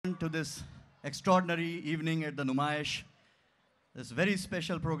to this extraordinary evening at the Numaish, this very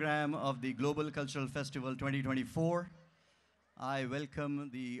special program of the Global Cultural Festival 2024. I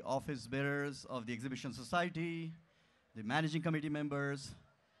welcome the office bearers of the Exhibition Society, the managing committee members,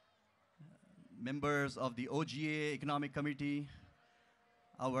 members of the OGA Economic Committee,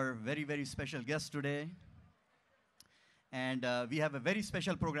 our very, very special guest today. And we have a very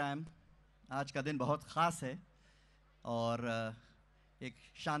special program. आज का दिन बहुत ख़ास है और एक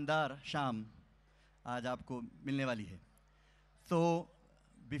शानदार शाम आज आपको मिलने वाली है. So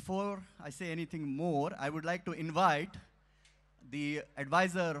before I say anything more, I would like to invite the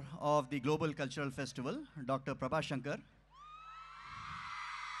advisor of the Global Cultural Festival, Dr. Prabha Shankar.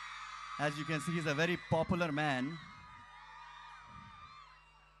 As you can see, he's a very popular man.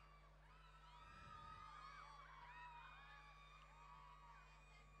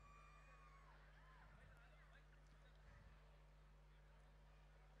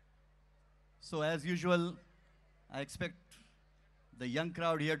 So as usual, I expect the young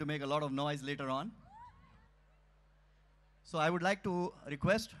crowd here to make a lot of noise later on. So I would like to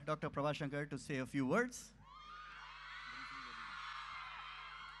request Dr. Prabha Shankar to say a few words.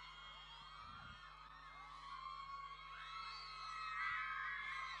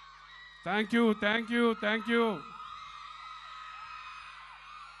 Thank you, thank you, thank you.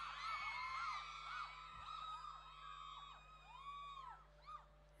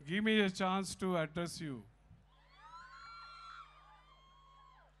 Give me a chance to address you.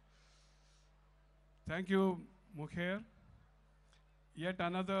 Thank you, Mukher. Yet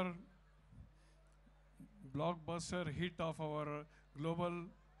another blockbuster hit of our Global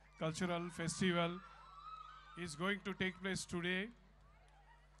Cultural Festival is going to take place today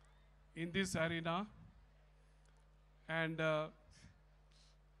in this arena. And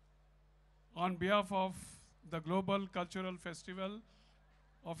on behalf of the Global Cultural Festival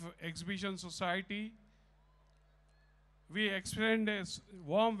of Exhibition Society, we extend a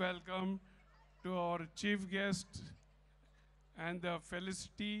warm welcome to our chief guest and the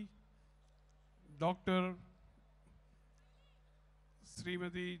felicity, Dr.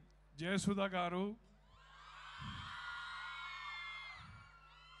 Srimati Jayasudha Garu,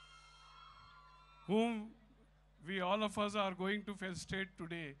 whom we all of us are going to felicitate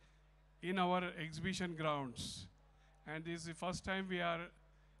today in our exhibition grounds. And this is the first time we are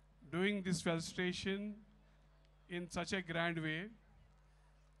doing this felicitation in such a grand way.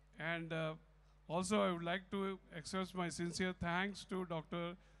 And also I would like to express my sincere thanks to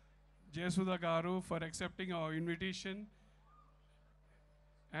Dr. Jayasudha Garu for accepting our invitation.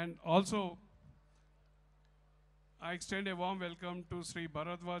 And also I extend a warm welcome to Sri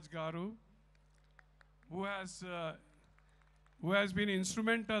Bharadwaj Garu, who has been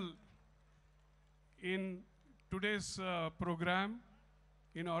instrumental in today's program,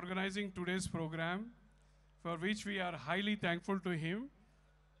 in organizing today's program, for which we are highly thankful to him.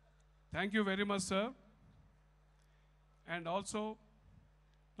 Thank you very much, sir. And also,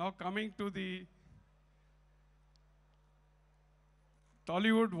 now coming to the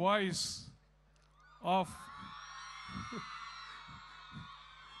Tollywood voice of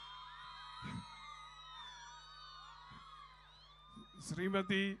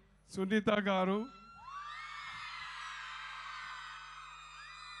Srimati Sunitha Garu.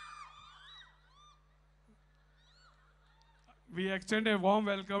 We extend a warm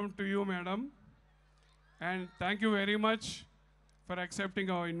welcome to you, madam. And thank you very much for accepting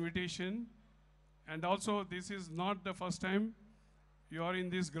our invitation. And also, this is not the first time you are in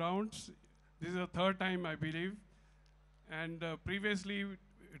these grounds. This is the third time, I believe. And previously,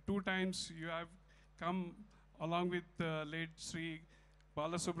 2 times you have come along with late Sri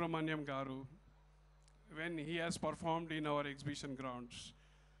Balasubramaniam Garu when he has performed in our exhibition grounds.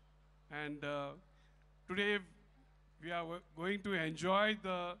 And today, we are going to enjoy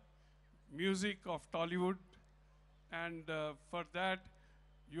the music of Tollywood, and for that,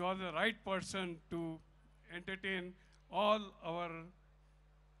 you are the right person to entertain all our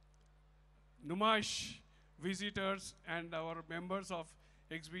Numaish visitors and our members of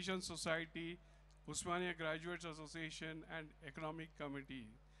Exhibition Society, Usmania Graduates Association, and Economic Committee.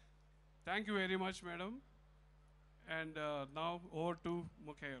 Thank you very much, madam. And now over to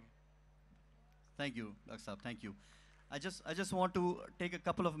Mukher. Thank you, Dr. Saab, thank you. I just want to take a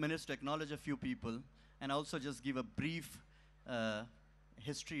couple of minutes to acknowledge a few people and also just give a brief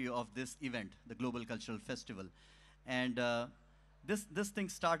history of this event, the Global Cultural Festival. And this thing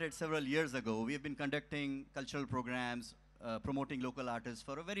started several years ago. We have been conducting cultural programs, promoting local artists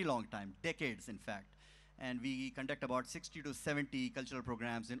for a very long time, decades in fact. And we conduct about 60 to 70 cultural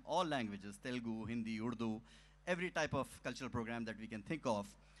programs in all languages, Telugu, Hindi, Urdu, every type of cultural program that we can think of.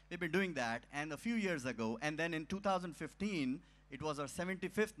 we've been doing that, and a few years ago, and then in 2015, it was our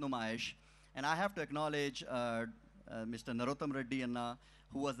 75th Numaish, and I have to acknowledge Mr. Narottam Reddy Anna,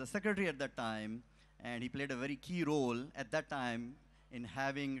 who was the secretary at that time, and he played a very key role at that time in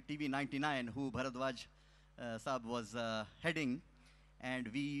having TV 99, who Bharadwaj Saab was heading, and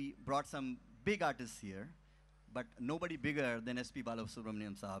we brought some big artists here, but nobody bigger than S.P.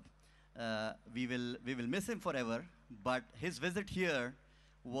 Balasubramaniam Saab. We will miss him forever, but his visit here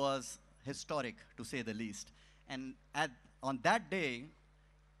was historic, to say the least. And on that day,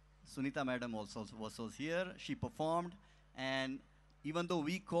 Sunitha Madam also was here. She performed, and even though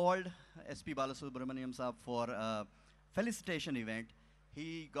we called S.P. Balasubramaniam Saab for a felicitation event,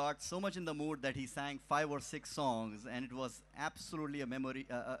 he got so much in the mood that he sang 5 or 6 songs, and it was absolutely a memory,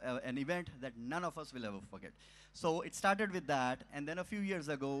 an event that none of us will ever forget. So it started with that, and then a few years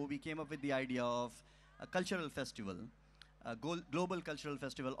ago, we came up with the idea of a cultural festival, a global cultural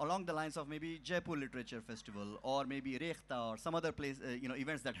festival along the lines of maybe Jaipur Literature Festival, or maybe Rekhta, or some other place,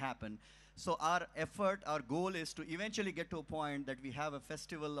 events that happen. So our effort, our goal is to eventually get to a point that we have a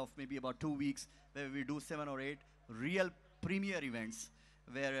festival of maybe about 2 weeks, where we do 7 or 8 real premier events,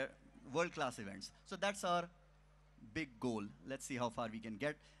 where world-class events. So that's our big goal. Let's see how far we can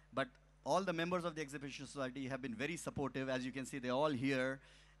get. But all the members of the Exhibition Society have been very supportive. As you can see, they're all here,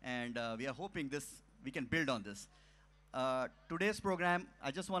 and we are hoping we can build on this. Today's program,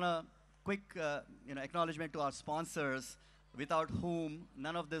 I just want a quick acknowledgement to our sponsors, without whom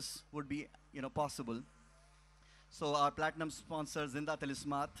none of this would be possible. So our platinum sponsors, Zinda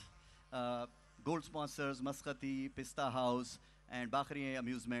Talismat, gold sponsors, Maskati, Pista House, and Bakhri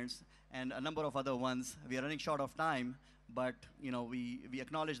Amusements, and a number of other ones. We are running short of time, but we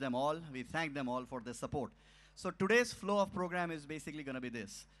acknowledge them all. We thank them all for their support. So today's flow of program is basically going to be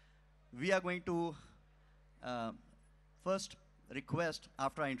this. We are going to first request,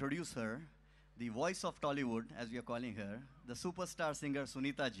 after I introduce her, the voice of Tollywood, as we are calling her, the superstar singer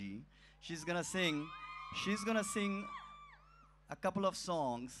Sunitha ji. She's gonna sing a couple of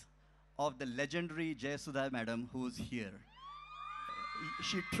songs of the legendary Jayasudha Madam, who's here.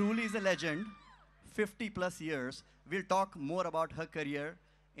 She truly is a legend, 50 plus years. We'll talk more about her career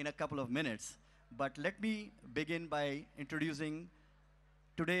in a couple of minutes. But let me begin by introducing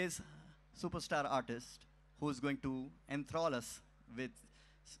today's superstar artist, who's going to enthrall us with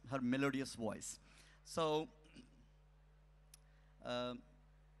her melodious voice. So, Mrs.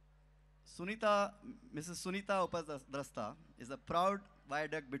 Sunitha Upadrasta is a proud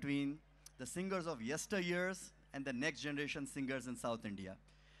viaduct between the singers of yesteryears and the next generation singers in South India.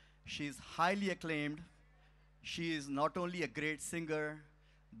 She is highly acclaimed. She is not only a great singer,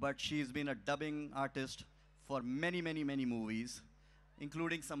 but she's been a dubbing artist for many, many, many movies,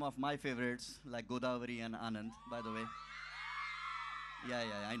 including some of my favorites, like Godavari and Anand, by the way. Yeah,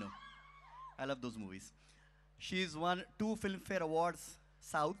 I know. I love those movies. She's won 2 Filmfare Awards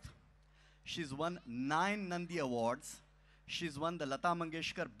South. She's won 9 Nandi Awards. She's won the Lata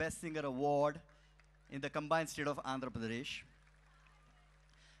Mangeshkar Best Singer Award in the combined state of Andhra Pradesh.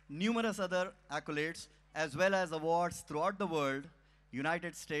 Numerous other accolades, as well as awards throughout the world,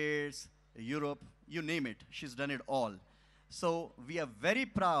 United States, Europe, you name it. She's done it all. So we are very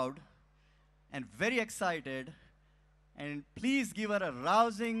proud and very excited, and please give her a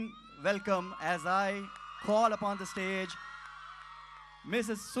rousing welcome as I call upon the stage Miss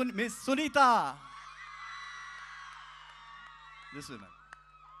Sunitha. This woman.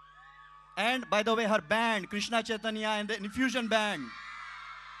 And by the way, her band, Krishna Chaitanya and the Infusion Band.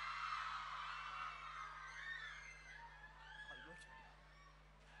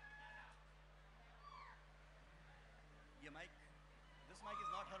 Your mic, this mic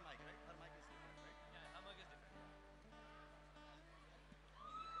is not her mic, right? Her mic is different, right? Yeah, her mic is different.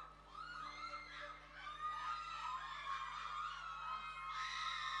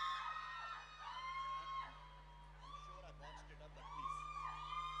 I'm sure I boxed it up, but please.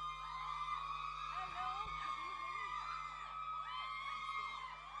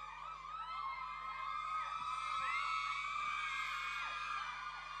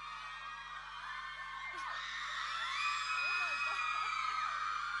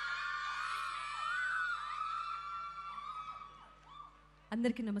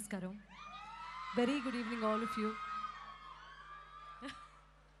 Andarki namaskaram. Very good evening, all of you.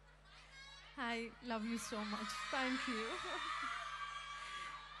 I love you so much. Thank you.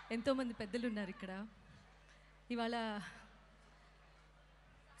 ఎంతో మంది పెద్దలు ఉన్నారు ఇక్కడ ఇవాళ.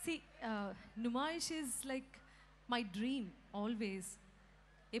 See, Numaish is like my dream always.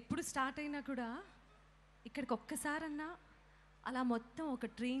 ఎప్పుడు start అయినా కూడా ఇక్కడికి ఒక్కసారన్నా అలా మొత్తం ఒక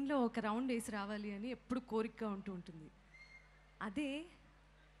ట్రైన్లో ఒక రౌండ్ వేసి రావాలి అని ఎప్పుడు కోరికగా ఉంటుంది. అదే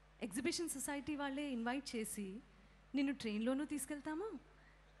ఎగ్జిబిషన్ సొసైటీ వాళ్ళే ఇన్వైట్ చేసి నిన్ను ట్రైన్లోనూ తీసుకెళ్తాము,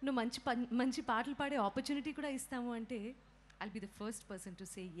 నువ్వు మంచి పాటలు పాడే ఆపర్చునిటీ కూడా ఇస్తాము అంటే I'll be the first person to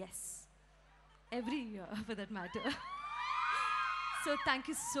say yes every year for that matter. So thank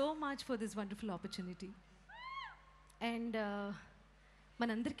you so much for this wonderful opportunity. And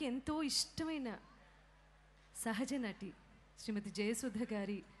మనందరికీ ఎంతో ఇష్టమైన సహజ నటి శ్రీమతి జయసుధ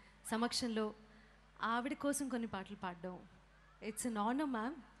గారి సమక్షంలో ఆవిడ కోసం కొన్ని పాటలు పాడడం it's an honour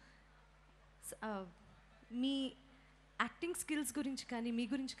ma'am. Me acting skills గురించి కానీ మీ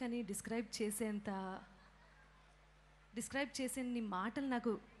గురించి కానీ డిస్క్రైబ్ చేసేన్ని మాటలు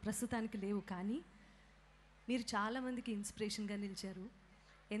నాకు ప్రస్తుతానికి లేవు, కానీ మీరు చాలామందికి ఇన్స్పిరేషన్గా నిలిచారు.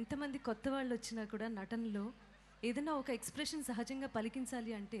 ఎంతమంది కొత్త వాళ్ళు వచ్చినా కూడా నటనలో ఏదైనా ఒక ఎక్స్ప్రెషన్ సహజంగా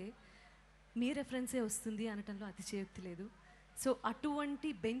పలికించాలి అంటే మీ రెఫరెన్సే వస్తుంది అనటంలో అతిశయోక్తి లేదు. సో అటువంటి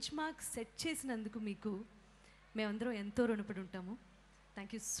బెంచ్ మార్క్ సెట్ చేసినందుకు మీకు మేమందరం ఎంతో రుణపడి ఉంటాము.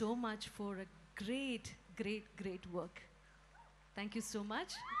 Thank you so much for a great great great work. Thank you so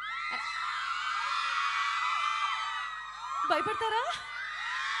much. భయపడతారా?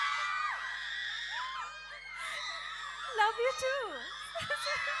 Love you two.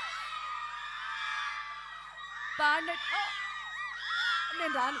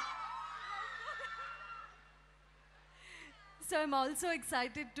 నేను రాను. So I'm also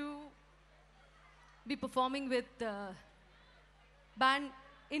excited to be performing with band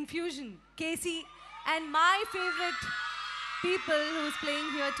Infusion, Casey, and my favorite people who's playing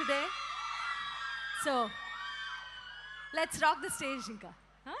here today. So let's rock the stage, Inka.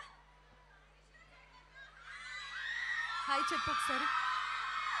 Huh? Hi, Chepuk sir.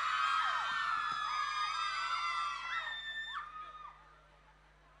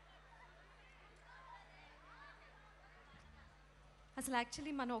 అసలు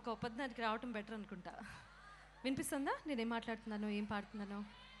actually మనం ఒక ఒప్పందానికి రావటం better అనుకుంటా. వినిపిస్తుందా నేనేం మాట్లాడుతున్నానో ఏం పాడుతున్నానో?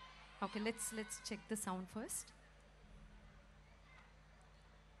 Okay, let's check the sound first.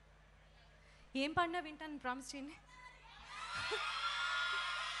 ఏం పాడినా వింటాను ప్రామిస్ చేయండి.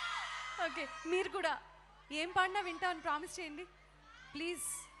 ఓకే, మీరు కూడా ఏం పాడినా వింటాను ప్రామిస్ చేయండి ప్లీజ్.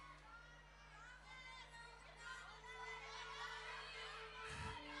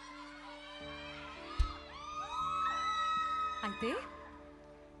 అయితే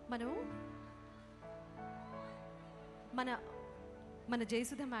మనం మన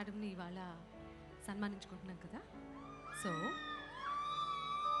జయసుధ మేడంని ఇవాళ సన్మానించుకుంటున్నాం కదా. సో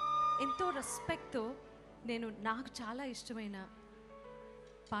ఎంతో రెస్పెక్ట్తో నేను నాకు చాలా ఇష్టమైన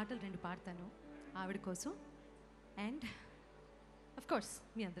పాటలు 2 పాడతాను ఆవిడ కోసం అండ్ అఫ్ కోర్స్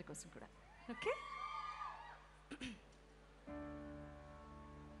మీ అందరి కోసం కూడా. ఓకే,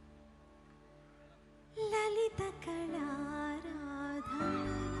 లలిత కళారాధన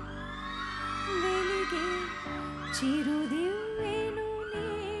వెలిగే చిరుదివ్వెను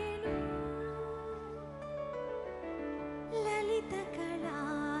నేను, లలిత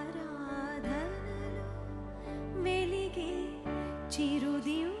కళారాధనలో వెలిగే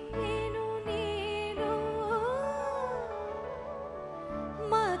చిరుదివ్వెను నేను,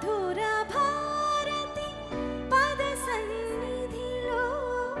 మధుర భారతి పద సన్నిధిలో,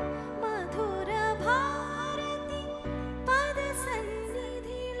 మధుర భారతి పద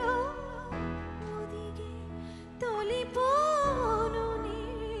సన్నిధిలో ఒదిగే తొలిపోను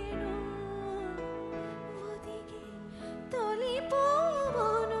నేను, ఒదిగే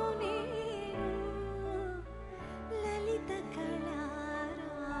తొలిపోను నేను, లలిత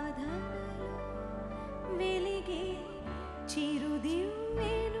కళారాధనలో వెలిగే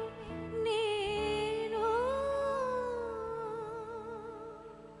చిరుదివ్వెను నేను.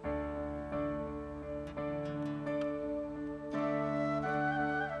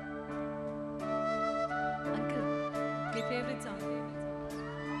 Uncle me favourite song.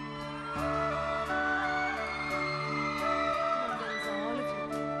 All of you.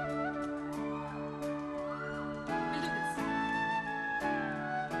 We'll do this.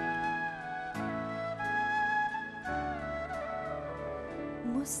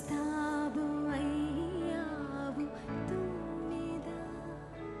 ముస్తాబు అయ్యావు తుమ్మెదా,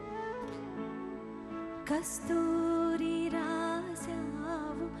 కస్తూరి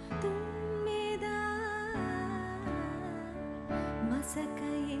రాసావు తుమ్మెదా, మసక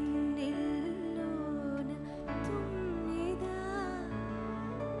ఎన్నెల్లోన తుమ్మెదా,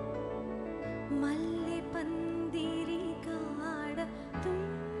 మల్లె పందిరి కాడ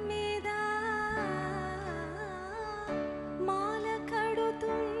తుమ్మెదా, మాల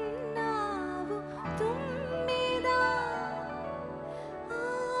కడుతున్నావు తుమ్మెదా, ఆ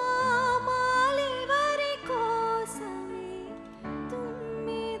మాలెవరి కోసమే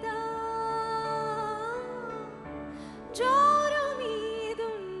తుమ్మెదా, జోరు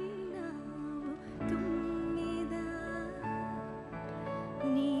మీదున్న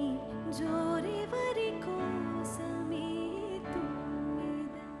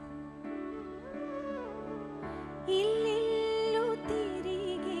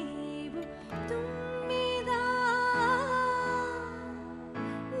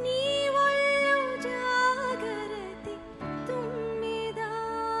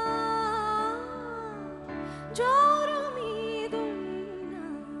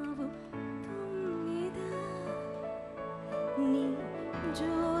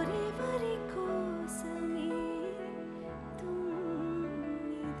జోరెవరి కోసమే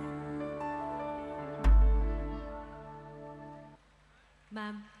తుమ్మెద.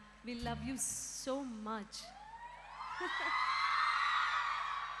 Ma'am, we love you so much.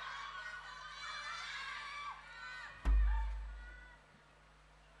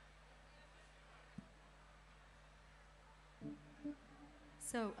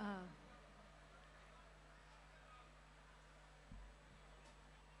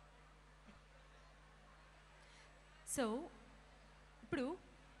 So, ఇప్పుడు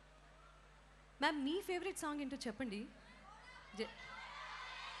మ్యామ్ మీ ఫేవరెట్ సాంగ్ ఏంటో చెప్పండి.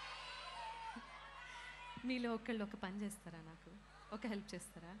 మీలో ఒకళ్ళు ఒక పని చేస్తారా, నాకు ఒక హెల్ప్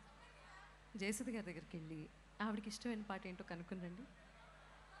చేస్తారా? జయసుధ గారి దగ్గరికి వెళ్ళి ఆవిడకి ఇష్టమైన పాట ఏంటో కనుక్కునండి.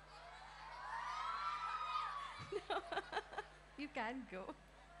 You can go.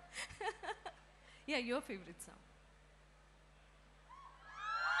 Yeah, your favorite song.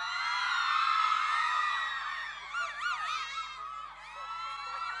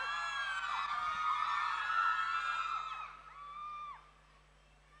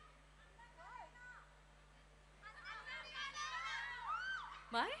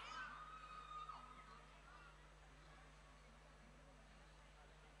 Why?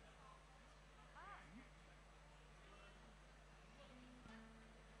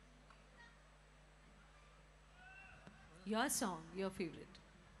 Your song, your favorite.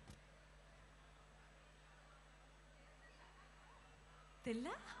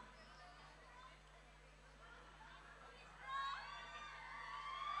 Tilla?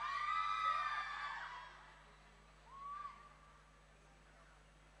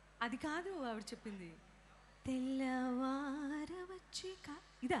 అది కాదు ఆవిడ చెప్పింది. తెల్లవార వచ్చి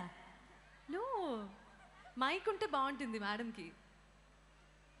ఇదా? నో, మైక్ ఉంటే బాగుంటుంది మేడంకి.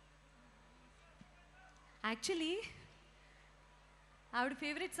 యాక్చువల్లీ ఆవిడ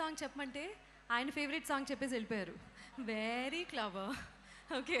ఫేవరెట్ సాంగ్ చెప్పమంటే ఆయన ఫేవరెట్ సాంగ్ చెప్పేసి వెళ్ళిపోయారు. Very clever.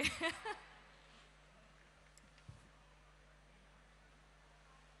 ఓకే,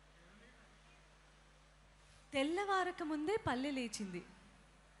 తెల్లవారక ముందే పల్లె లేచింది.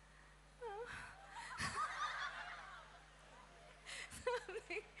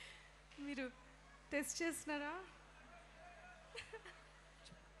 మీరు టెస్ట్ చేస్తున్నారా?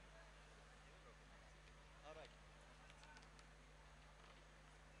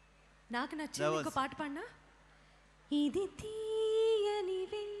 నాకు నచ్చింది ఒక పాట పాడినా. ఇది తీయని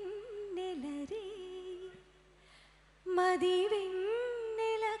వెన్నెలరే మది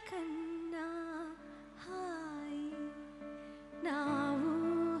వెన్నెల కన్నా హాయ్, నా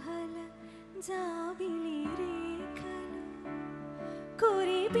ఊహల జాబిలి రేఖలు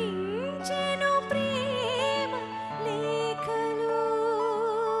కురిపించెను ప్రేమ లేఖలు.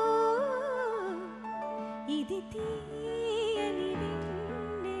 ఇది తీయని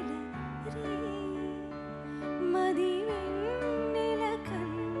వెన్నెల రే మది వెన్నెల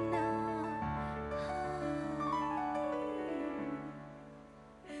కన్నా hi.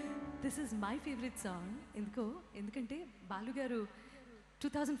 This is my favourite song. ఎందుకంటే బాలుగారు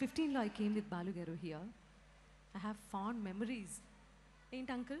 2015లో ఐ కేమ్ విత్ బాలుగారు here. I have fond memories.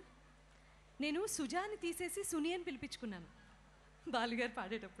 ఏంటి అంకుల్, నేను సుజాని తీసేసి సుని అని పిలిపించుకున్నాను బాలుగారు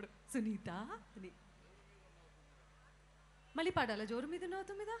పాడేటప్పుడు. సునీత అని మళ్ళీ పాడాలా? జోరు మీద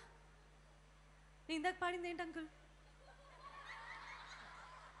నవ్వుతూ మీద. నేను ఇందాక పాడింది ఏంటి అంకుల్?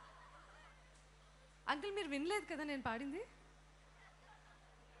 అంకుల్ మీరు వినలేదు కదా నేను పాడింది?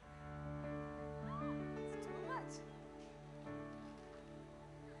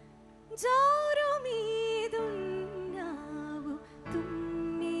 జోరు మీదున్నావు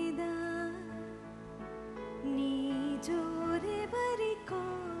తుమ్మెద, నీ జోరెవరి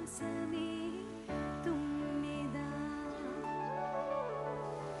కోసమే తుమ్మెద.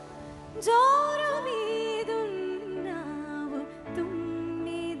 జోరు మీదున్నావు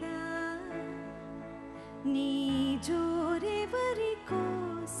తుమ్మెద, నీ జోరెవరి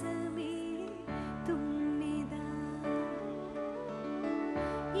కోసమే తుమ్మెద.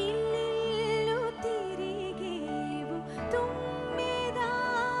 ఇల్లు తిరిగేవు తుమ్మెద,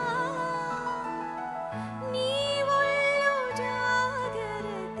 నీ ఒళ్ళు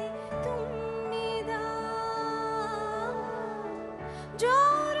జాగరతి తుమ్మెద.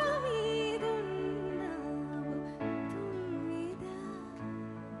 జోరు మీదున్నావు తుమ్మెద,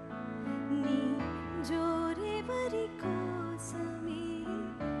 నీ జోరెవరి కోసమే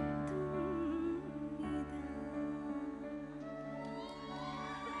తుమ్మెద.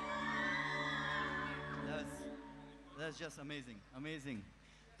 That's just amazing, amazing.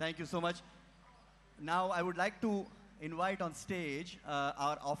 Thank you so much. Now I would like to invite on stage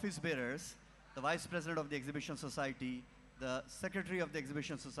our office bearers, the Vice President of the Exhibition Society, the Secretary of the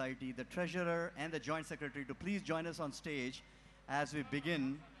Exhibition Society, the Treasurer, and the Joint Secretary to please join us on stage as we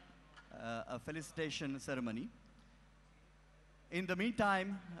begin a felicitation ceremony. In the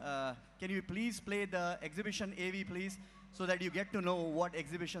meantime, can you please play the exhibition AV, please, so that you get to know what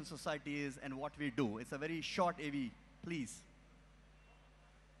Exhibition Society is and what we do. It's a very short AV, please.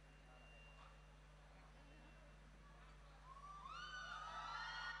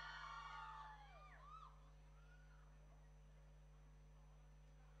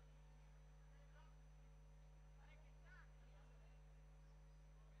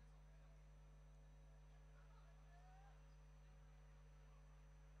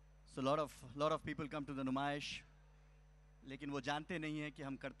 So lot of people come to the नुमाइश, लेकिन वो जानते नहीं हैं कि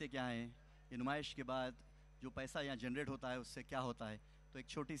हम करते क्या हैं. ये नुमाइश के बाद जो पैसा यहाँ जनरेट होता है उससे क्या होता है. तो एक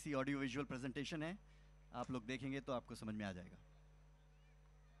छोटी सी ऑडियो विजुअल प्रेजेंटेशन है, आप लोग देखेंगे तो आपको समझ में आ जाएगा.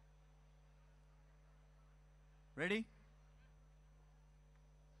 Ready?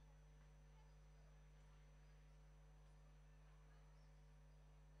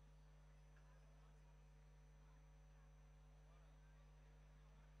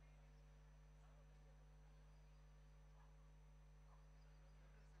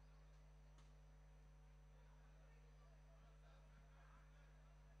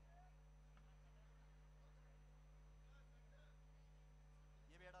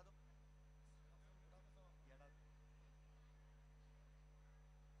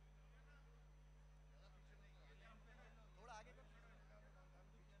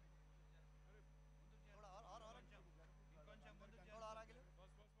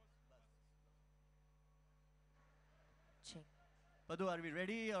 Check. Padhu, are we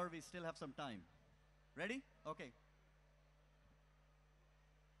ready or we still have some time? Ready? Okay.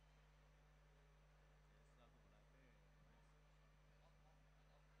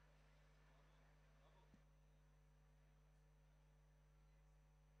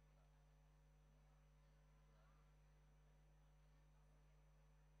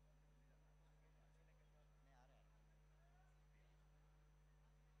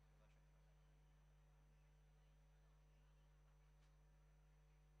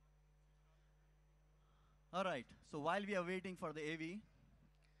 All right, so while we are waiting for the AV,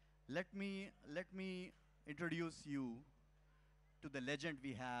 let me introduce you to the legend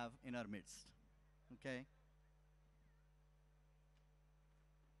we have in our midst, okay?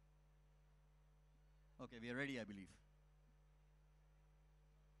 Okay, we are ready, I believe.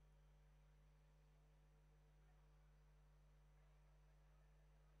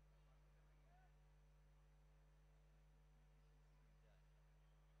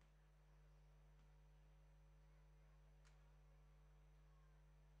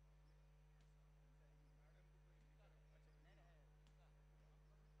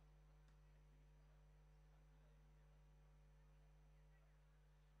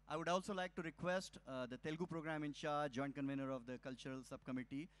 I would also like to request the Telugu program in charge, joint convener of the cultural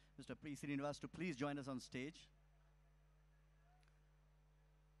subcommittee, Mr. P. Srinivas, to please join us on stage.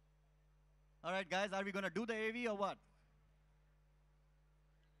 All right, guys, are we going to do the AV or what?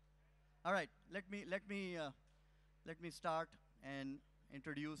 All right, let me start and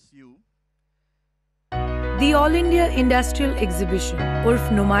introduce you. The All India Industrial Exhibition, Urf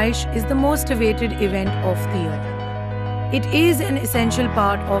Numaish, is the most awaited event of the year. It is an essential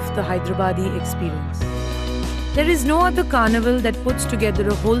part of the Hyderabadi experience. There is no other carnival that puts together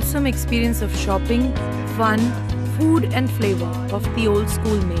a wholesome experience of shopping, fun, food and flavor of the old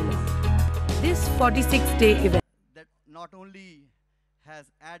school Mela. This 46-day event that not only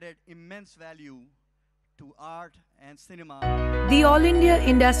has added immense value to art and cinema. The All India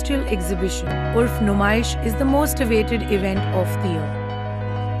Industrial Exhibition, Urf Numaish, is the most awaited event of the year.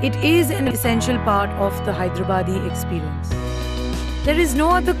 It is an essential part of the Hyderabadi experience. There is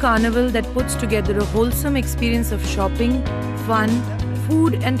no other carnival that puts together a wholesome experience of shopping, fun,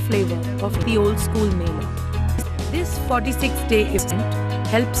 food and flavor of the old school Mela. This 46-day event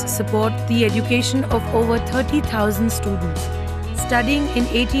helps support the education of over 30,000 students studying in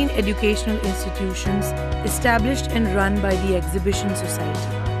 18 educational institutions established and run by the Exhibition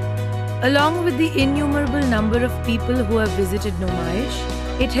Society. Along with the innumerable number of people who have visited Numaish,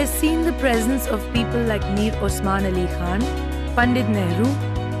 it has seen the presence of people like Mir Osman Ali Khan, Pandit Nehru,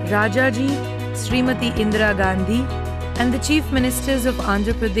 Rajaji, Srimati Indira Gandhi, and the Chief Ministers of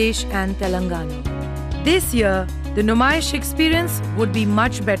Andhra Pradesh and Telangana. This year, the Numaish experience would be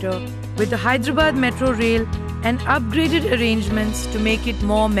much better with the Hyderabad Metro Rail and upgraded arrangements to make it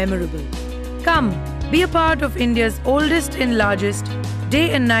more memorable. Come, be a part of India's oldest and largest day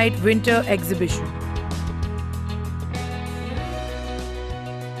and night winter exhibition.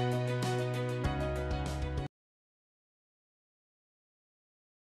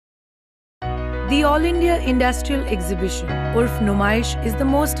 The All India Industrial Exhibition, Urf Numaish, is the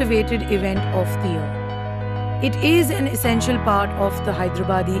most awaited event of the year. It is an essential part of the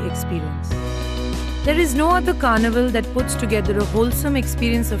Hyderabadi experience. There is no other carnival that puts together a wholesome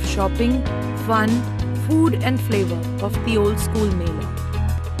experience of shopping, fun, food and flavor of the old school Mela.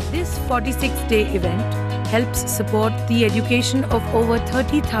 This 46-day event helps support the education of over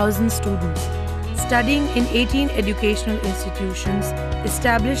 30,000 students studying in 18 educational institutions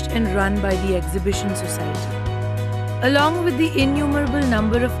established and run by the Exhibition Society. Along with the innumerable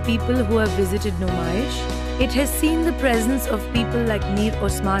number of people who have visited Numaish, it has seen the presence of people like Mir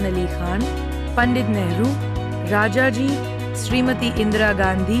Osman Ali Khan, Pandit Nehru, Rajaji, Srimati Indira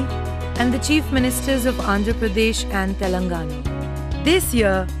Gandhi, and the Chief Ministers of Andhra Pradesh and Telangana. This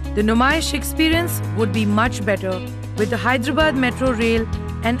year, the Numaish experience would be much better with the Hyderabad Metro Rail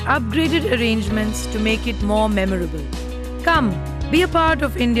and upgraded arrangements to make it more memorable. Come, be a part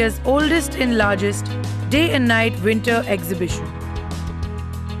of India's oldest and largest day and night winter exhibition.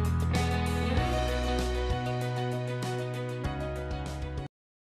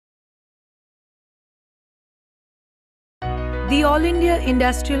 The All India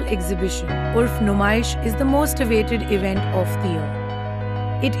Industrial Exhibition, Urf Numaish, is the most awaited event of the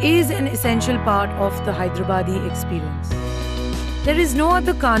year. It is an essential part of the Hyderabadi experience. There is no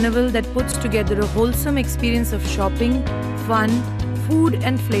other carnival that puts together a wholesome experience of shopping, fun, food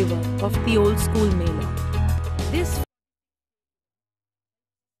and flavor of the old school Mela. This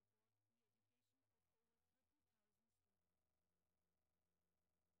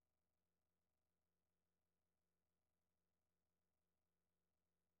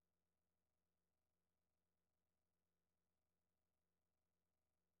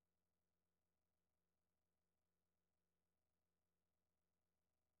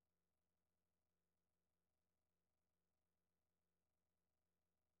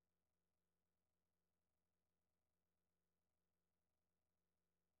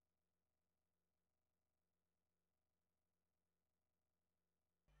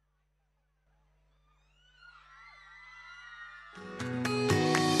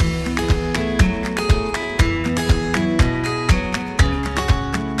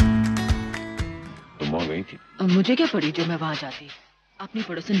गई थी। मुझे क्या पड़ी जो मैं वहां जाती? अपनी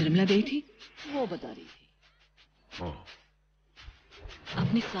पड़ोसन निर्मला गई थी, वो बता रही थी।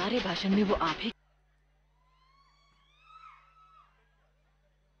 अपने सारे भाषण में वो आप ही।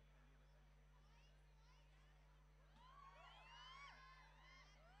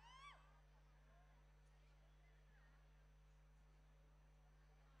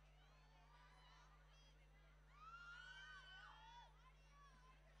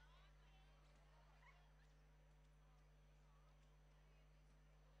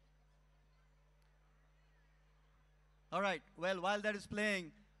 All right, well, while that is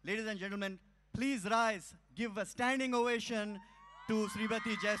playing, ladies and gentlemen, please rise, give a standing ovation to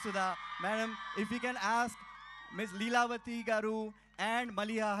Srimati Jaisudha. Madam, if we can ask Ms. Leelavati Garu and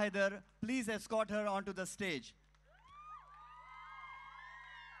Maliha Haider, please escort her onto the stage.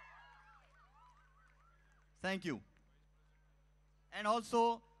 Thank you. And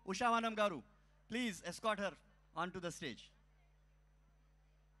also, Ushavanam Garu, please escort her onto the stage.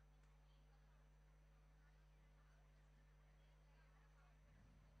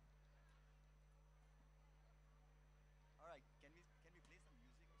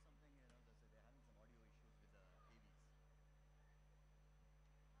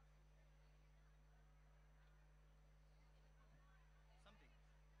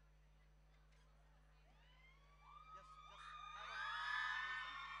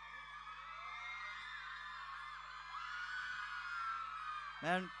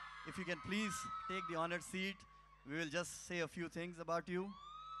 And if you can please take the honored seat, we will just say a few things about you.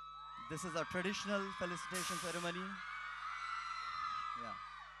 This is a traditional felicitation ceremony. Yeah.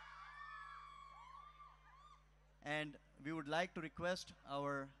 And we would like to request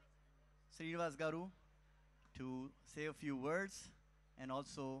our Srinivas Garu to say a few words and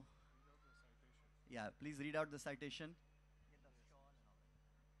also, yeah, please read out the citation.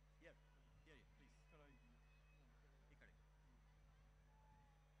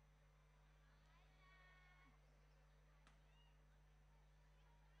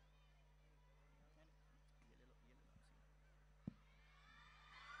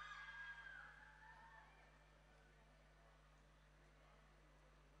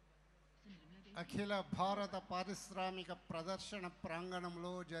 అఖిల భారత పారిశ్రామిక ప్రదర్శన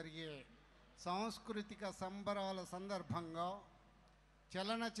ప్రాంగణంలో జరిగే సాంస్కృతిక సంబరాల సందర్భంగా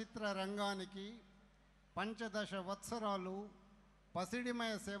చలనచిత్ర రంగానికి పంచదశ వత్సరాలు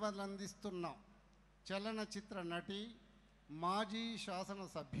పసిడిమయ సేవలు అందిస్తున్న చలనచిత్ర నటి మాజీ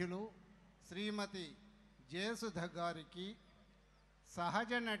శాసనసభ్యులు శ్రీమతి జయసుధ గారికి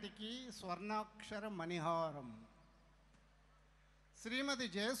సహజ నటికి స్వర్ణాక్షర మణిహారం. శ్రీమతి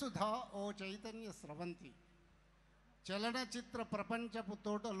జయసుధ ఓ చైతన్య స్రవంతి, చలనచిత్ర ప్రపంచపు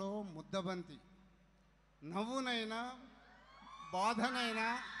తోటలో ముద్దబంతి. నవ్వునైనా బాధనైనా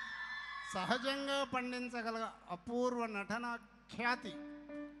సహజంగా పండించగల అపూర్వ నటనా ఖ్యాతి.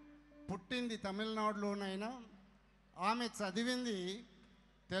 పుట్టింది తమిళనాడులోనైనా ఆమె చదివింది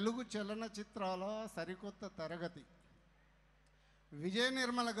తెలుగు చలనచిత్రాల సరికొత్త తరగతి. విజయ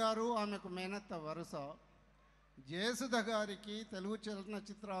నిర్మల గారు ఆమెకు మేనత్త వరుస. జయసుధ గారికి తెలుగు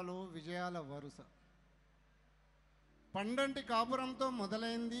చలనచిత్రాలు విజయాల వరుస. పండంటి కాపురంతో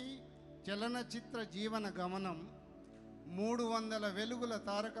మొదలైంది చలనచిత్ర జీవన గమనం. 300 వెలుగుల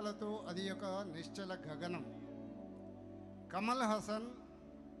తారకలతో అది ఒక నిశ్చల గగనం. కమల్ హాసన్,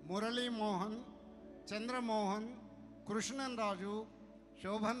 మురళీమోహన్, చంద్రమోహన్, కృష్ణన్ రాజు,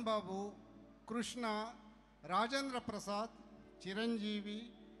 శోభన్ బాబు, కృష్ణ, రాజేంద్ర ప్రసాద్, చిరంజీవి,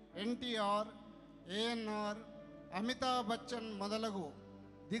 ఎన్టీఆర్, ఏఎన్ఆర్, అమితాబ్ బచ్చన్ మొదలగు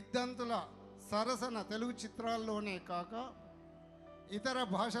దిగ్దంతుల సరసన తెలుగు చిత్రాల్లోనే కాక ఇతర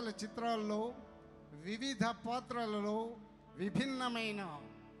భాషల చిత్రాల్లో వివిధ పాత్రలలో విభిన్నమైన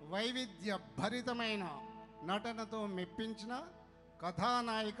వైవిధ్య భరితమైన నటనతో మెప్పించిన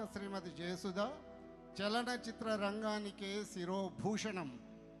కథానాయిక శ్రీమతి జయసుధ చలనచిత్ర రంగానికే శిరోభూషణం.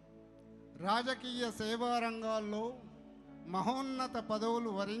 రాజకీయ సేవా రంగాల్లో మహోన్నత పదవులు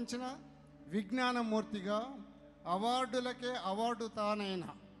వరించిన విజ్ఞానమూర్తిగా అవార్డులకే అవార్డు తానైన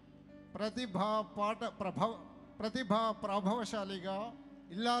ప్రతిభా ప్రభావశాలిగా,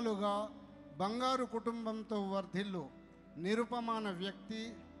 ఇల్లాలుగా, బంగారు కుటుంబంతో వర్ధిల్లు నిరుపమాన వ్యక్తి,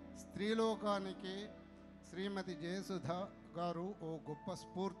 స్త్రీలోకానికి శ్రీమతి జయసుధ గారు ఓ గొప్ప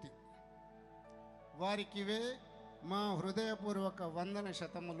స్ఫూర్తి. వారికివే మా హృదయపూర్వక వందన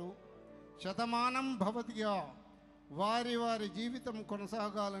శతములు. శతమానం భవతిగా వారి వారి జీవితం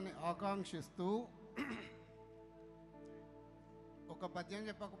కొనసాగాలని ఆకాంక్షిస్తూ ఒక పద్యం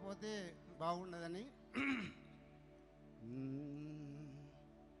చెప్పకపోతే బాగుండదని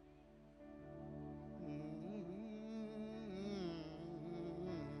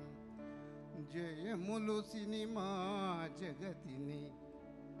జయములు సినిమా జగతిని,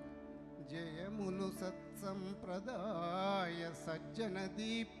 జయములు సత్సంప్రదాయ సజ్జన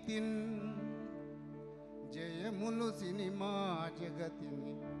దీప్తిన్. జయములు సినిమా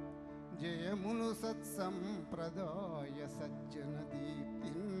జగతిని, జయములు సత్సంప్రదాయ సజ్జన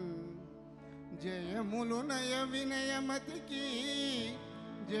దీప్తిన్. జయములు నయ వినయమతికి,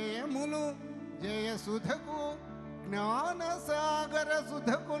 జయములు జయసుధకు, జ్ఞానసాగర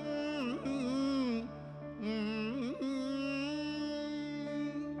సుధకున్.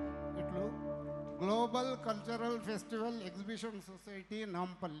 ఇట్లు global cultural festival exhibition society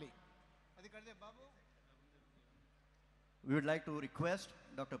Nampally. అది కడితే బాబు. We would like to request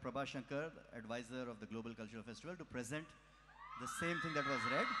Dr. Prabha Shankar, the advisor of the Global Cultural Festival, to present the same thing that was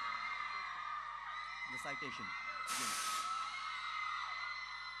read, the citation.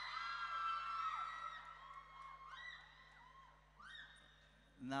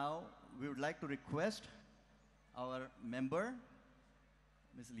 Now, we would like to request our member,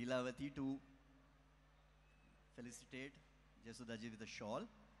 Ms. Leelavati, to felicitate Jayasudha ji with a shawl.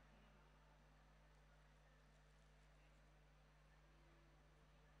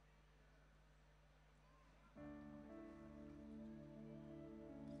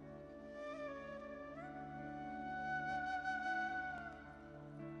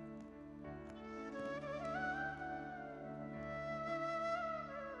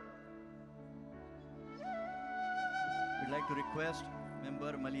 We'd like to request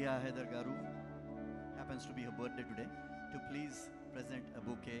member Maliha Haider Garu, happens to be her birthday today, to please present a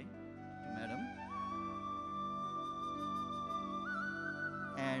bouquet to madam.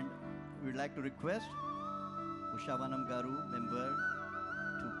 And we'd like to request Ushavanam Garu, member,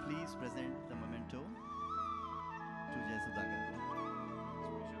 to please present the memento to Jayasudha Garu.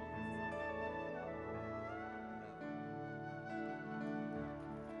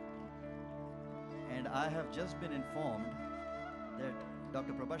 And I have just been informed that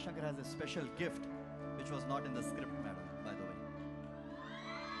Dr. Prabha Shankar has a special gift which was not in the script, madam, by the way.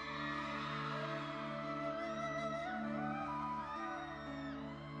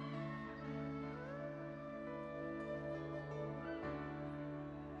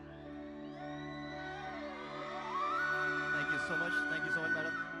 Thank you so much,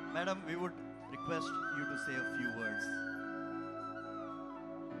 madam. Madam, we would request you to say a few words.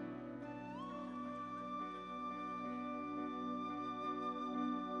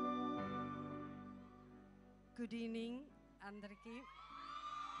 Good evening అందరికీ.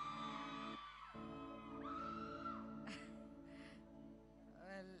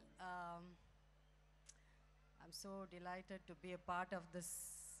 I'm so delighted to be a part of this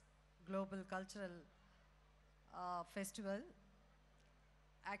global cultural festival.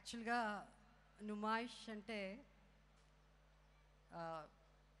 యాక్చువల్గా నుమాయిష్ అంటే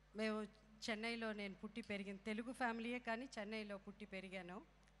మేము చెన్నైలో నేను పుట్టి పెరిగిన తెలుగు ఫ్యామిలీయే కానీ చెన్నైలో పుట్టి పెరిగాను.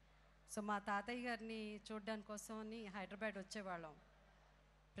 సో మా తాతయ్య గారిని చూడడానికి కోసమని హైదరాబాద్ వచ్చేవాళ్ళం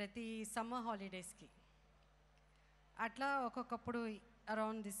ప్రతి సమ్మర్ హాలిడేస్కి. అట్లా ఒక్కొక్కప్పుడు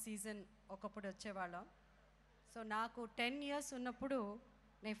అరౌండ్ దిస్ సీజన్ ఒకప్పుడు వచ్చేవాళ్ళం. సో నాకు 10 years ఉన్నప్పుడు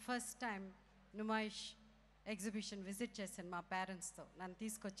నేను first time Numaish exhibition visit చేశాను. మా పేరెంట్స్తో నన్ను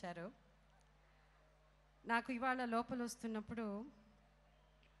తీసుకొచ్చారు. నాకు ఇవాళ లోపల వస్తున్నప్పుడు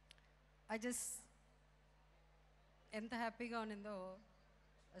ఎంత హ్యాపీగా ఉన్నిందో,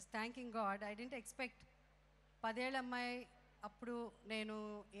 thanking God. I didn't expect 10 ఏళ్ళ అమ్మాయి అప్పుడు నేను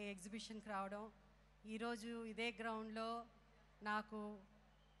ఈ ఎగ్జిబిషన్కి రావడం, ఈరోజు ఇదే గ్రౌండ్లో నాకు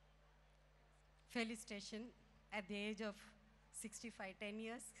felicitation at the age of 65, 10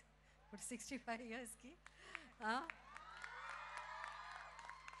 years, ఇప్పుడు 65 yearsకి.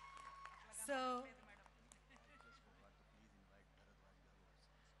 సో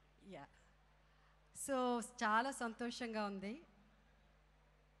యా, సో చాలా సంతోషంగా ఉంది.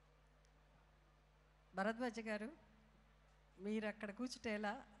 భరద్వాజ గారు, మీరు అక్కడ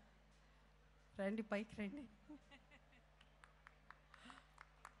కూర్చుటేలా రండి, పైకి రండి.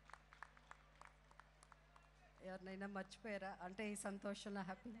 ఎవరినైనా మర్చిపోయారా అంటే ఈ సంతోషంలో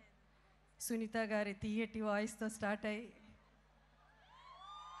హ్యాపీ. సునీత గారి తీయటి వాయిస్తో స్టార్ట్ అయ్యి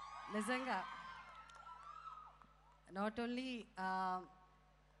నిజంగా not only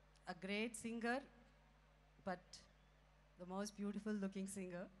a great singer, but the most beautiful looking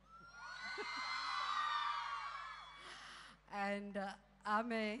singer. And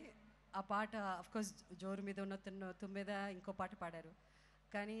ఆమె ఆ పాట అఫ్కోర్స్ జోరు మీద ఉన్న తుమ్మెద ఇంకో పాట పాడారు,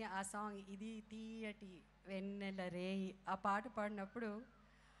 కానీ ఆ సాంగ్ ఇది తీయటి వెన్నెల రేయి ఆ పాట పాడినప్పుడు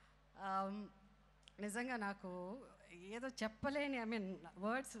నిజంగా నాకు ఏదో చెప్పలేని, ఐ మీన్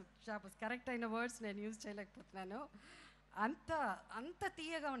వర్డ్స్ కరెక్ట్ అయిన వర్డ్స్ నేను యూజ్ చేయలేకపోతున్నాను. అంత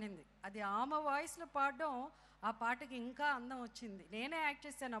తీయగా ఉండింది అది. ఆమె వాయిస్లో పాడడం ఆ పాటకి ఇంకా అందం వచ్చింది. నేనే యాక్ట్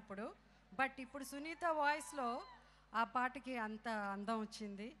చేశాను అప్పుడు, బట్ ఇప్పుడు సునీత వాయిస్లో ఆ పాటకి అంత అందం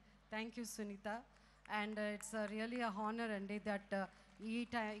వచ్చింది. Thank you Sunitha. And it's really a honour అండి దట్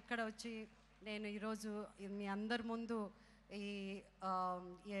ఇక్కడ వచ్చి నేను ఈరోజు మీ అందరి ముందు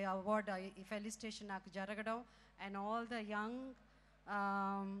ఈ అవార్డ్, ఈ ఫెలిస్టేషన్ నాకు జరగడం, and all the young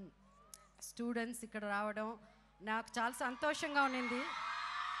students ఇక్కడ రావడం నాకు చాలా సంతోషంగా ఉన్నింది.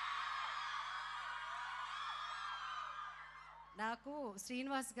 నాకు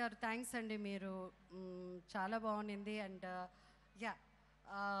శ్రీనివాస్ గారు థ్యాంక్స్ అండి, మీరు చాలా బాగుండింది. అండ్ యా,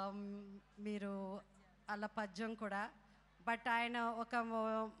 మీరు అలా పద్యం కూడా, బట్ ఆయన ఒక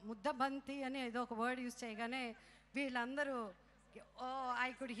ముద్దబంతి అని ఏదో ఒక వర్డ్ యూజ్ చేయగానే వీళ్ళందరూ ఓ ఐ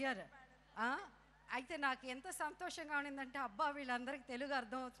కుడ్ హియర్. అయితే నాకు ఎంత సంతోషంగా ఉండిందంటే అబ్బా వీళ్ళందరికీ తెలుగు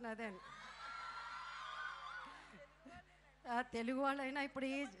అర్థమవుతున్నదే అని. తెలుగు వాళ్ళైనా ఇప్పుడు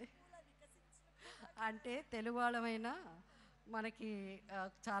అంటే తెలుగు వాళ్ళమైనా మనకి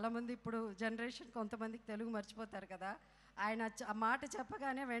చాలామంది ఇప్పుడు జనరేషన్ కొంతమందికి తెలుగు మర్చిపోతారు కదా. ఆయన ఆ మాట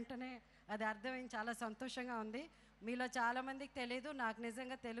చెప్పగానే వెంటనే అది అర్థమైంది. చాలా సంతోషంగా ఉంది. మీలో చాలామందికి తెలియదు, నాకు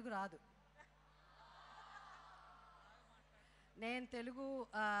నిజంగా తెలుగు రాదు. నేను తెలుగు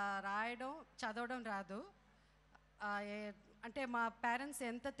రాయడం చదవడం రాదు. అంటే మా పేరెంట్స్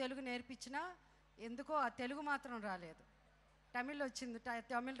ఎంత తెలుగు నేర్పించినా ఎందుకో ఆ తెలుగు మాత్రం రాలేదు. తమిళ్ వచ్చింది,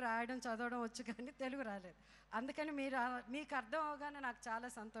 తమిళ్ రాయడం చదవడం వచ్చు, కానీ తెలుగు రాలేదు. అందుకని మీకు అర్థం అవగానే నాకు చాలా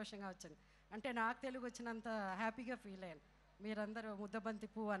సంతోషంగా వచ్చింది. అంటే నాకు తెలుగు వచ్చినంత హ్యాపీగా ఫీల్ అయ్యాను. మీరందరూ ముద్దబంతి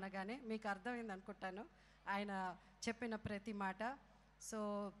పువ్వు అనగానే మీకు అర్థమైంది అనుకుంటాను ఆయన చెప్పిన ప్రతి మాట. So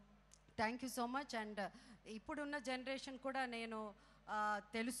thank you so much. And ఇప్పుడున్న జనరేషన్ కూడా నేను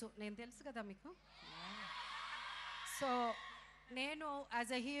తెలుసు కదా మీకు. సో నేను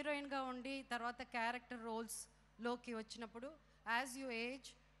యాజ్ ఎ హీరోయిన్గా ఉండి తర్వాత క్యారెక్టర్ రోల్స్లోకి వచ్చినప్పుడు as you age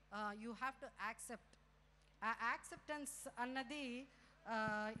you have to accept. ఆ యాక్సెప్టెన్స్ అన్నది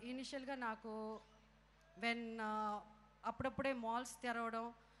ఇనిషియల్గా నాకు అప్పుడప్పుడే మాల్స్ తెరవడం,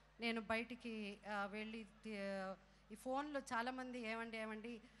 నేను బయటికి వెళ్ళి ఈ ఫోన్లో చాలామంది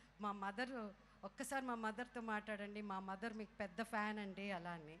ఏమండి మా మదర్, ఒక్కసారి మా మదర్తో మాట్లాడండి, మా మదర్ మీకు పెద్ద ఫ్యాన్ అండి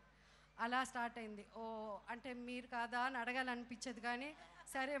అలా స్టార్ట్ అయింది. ఓ అంటే మీరు కాదా అని అడగాలనిపించేది, కానీ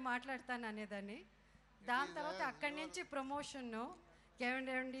సరే మాట్లాడతాను అనేదాన్ని. దాని తర్వాత అక్కడి నుంచి ప్రమోషన్ను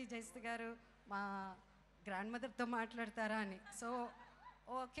ఏమండి జయస్థ గారు మా గ్రాండ్ మదర్తో మాట్లాడతారా అని. సో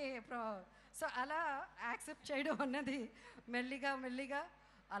ఓకే సో అలా యాక్సెప్ట్ చేయడం అన్నది మెల్లిగా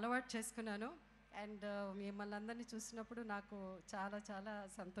అలవాటు చేసుకున్నాను. అండ్ మిమ్మల్ని అందరినీ చూసినప్పుడు నాకు చాలా చాలా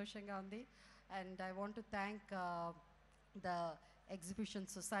సంతోషంగా ఉంది. And I want to thank the exhibition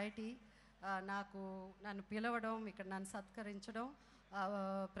society. నన్ను పిలవడం, ఇక్కడ నన్ను సత్కరించడం,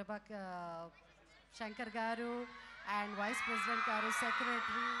 శంకర్ గారు అండ్ వైస్ ప్రెసిడెంట్ గారు,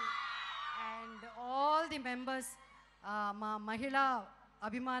 secretary and all the members, మా మహిళా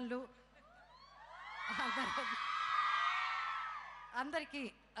అభిమానులు అందరికీ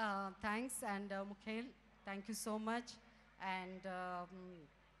thanks. And ముఖేల్, thank you so much. And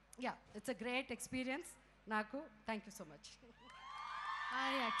yeah, it's a great experience నాకు. Thank you so much. I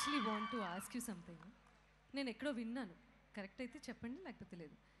actually want to ask you something. నేను ఎక్కడో విన్నాను, correct అయితే చెప్పండి, లేకపోతే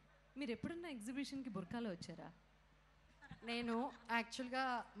లేదు. మీరు ఎప్పుడన్నా ఎగ్జిబిషన్కి బుర్కాలో వచ్చారా? నేను యాక్చువల్గా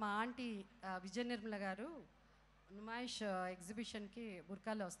మా ఆంటీ విజయ నిర్మల గారు నుమాయిష్ ఎగ్జిబిషన్కి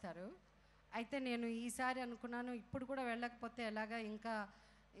బుర్కాలో వస్తారు. అయితే నేను ఈసారి అనుకున్నాను ఇప్పుడు కూడా వెళ్ళకపోతే ఎలాగా, ఇంకా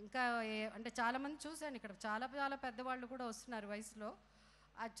ఇంకా అంటే చాలామంది చూశాను ఇక్కడ, చాలా చాలా పెద్దవాళ్ళు కూడా వస్తున్నారు వయసులో.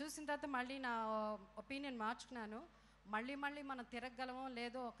 అది చూసిన తర్వాత మళ్ళీ నా ఒపీనియన్ మార్చుకున్నాను. మళ్ళీ మనం తిరగగలమో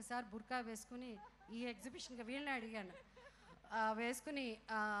లేదో ఒకసారి బుర్కా వేసుకుని ఈ ఎగ్జిబిషన్కి వీళ్ళని అడిగాను, వేసుకుని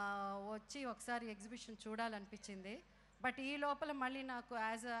వచ్చి ఒకసారి ఎగ్జిబిషన్ చూడాలనిపించింది. బట్ ఈ లోపల మళ్ళీ నాకు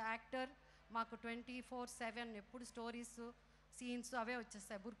యాజ్ అ యాక్టర్ మాకు 24/7 ఎప్పుడు స్టోరీస్, సీన్స్ అవే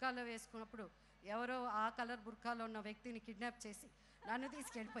వచ్చేస్తాయి. బుర్కాలో వేసుకున్నప్పుడు ఎవరో ఆ కలర్ బుర్కాలో ఉన్న వ్యక్తిని కిడ్నాప్ చేసి నన్ను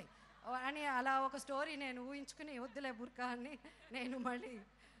తీసుకెళ్ళిపోయి అని అలా ఒక స్టోరీ నేను ఊహించుకుని వద్దులే బుర్కా అని నేను మళ్ళీ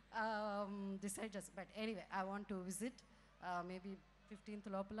డిసైడ్ చేస్తాను. But anyway, I want to visit maybe 15th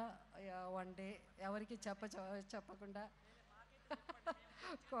లోపల వన్ డే, ఎవరికి చెప్పకుండా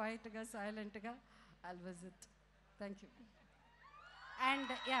క్వైట్గా సైలెంట్గా I visit. Thank you.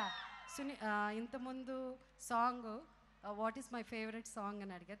 And yeah, ఇంతకుముందు song what is my favourite song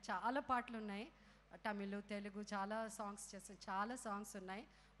అని అడిగారు. చాలా పాటలు ఉన్నాయి, తమిళ్, తెలుగు చాలా సాంగ్స్ చేస్తాను, చాలా సాంగ్స్ ఉన్నాయి,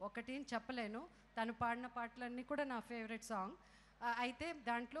 ఒకటి చెప్పలేను. తను పాడిన పాటలన్నీ కూడా నా ఫేవరెట్ సాంగ్. అయితే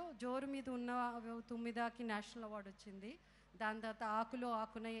దాంట్లో జోరు మీద ఉన్న తుమ్మిదాకి నేషనల్ అవార్డు వచ్చింది. దాని తర్వాత ఆకులో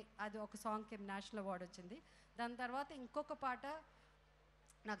ఆకునై, అది ఒక సాంగ్కి నేషనల్ అవార్డు వచ్చింది. దాని తర్వాత ఇంకొక పాట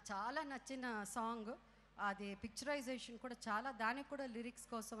నాకు చాలా నచ్చిన సాంగ్, అది పిక్చరైజేషన్ కూడా చాలా, దానికి కూడా లిరిక్స్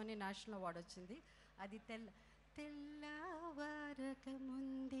కోసమని నేషనల్ అవార్డు వచ్చింది. అది తెల్లవారక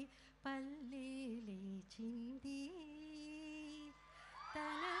ముందే పల్లె లేచింది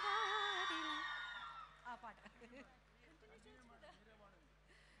తనవారిన, ఆ పాట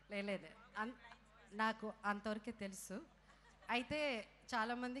లేదు, నాకు అంతవరకే తెలుసు. అయితే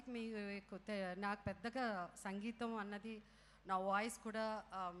చాలామందికి మీకు నాకు పెద్దగా సంగీతం అన్నది, నా వాయిస్ కూడా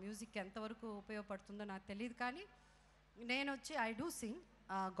మ్యూజిక్ ఎంతవరకు ఉపయోగపడుతుందో నాకు తెలియదు. కానీ నేను వచ్చి I do Singh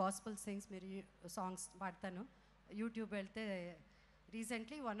gospel sings, మీరు సాంగ్స్ పాడతాను. యూట్యూబ్ వెళ్తే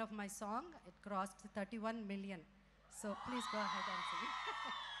recently one of my song it crossed 31 million. So please go ahead and Singh.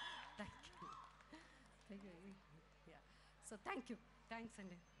 Thank you. So thank you, thanks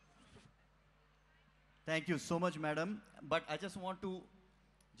అండి. Thank you so much, madam. But I just want to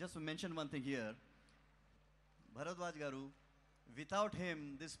mention one thing here. Bharadwaj Garu, without him,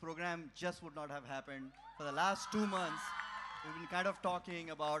 this program just would not have happened. For the last 2 months, we've been kind of talking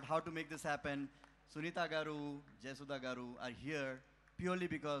about how to make this happen. Sunitha Garu, Jaisuda Garu are here purely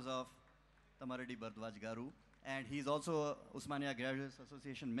because of Tamaradi Bharadwaj Garu. And he's also a Usmania Graduates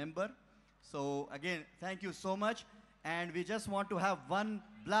Association member. So again, thank you so much. And we just want to have one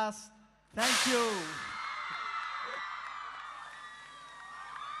blast. Thank you.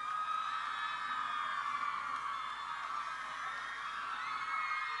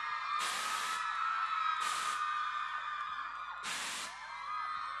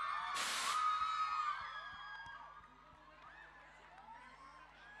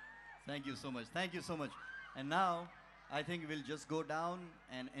 Thank you so much. Thank you so much. And now, I think we'll just go down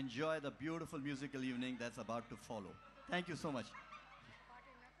and enjoy the beautiful musical evening that's about to follow. Thank you so much.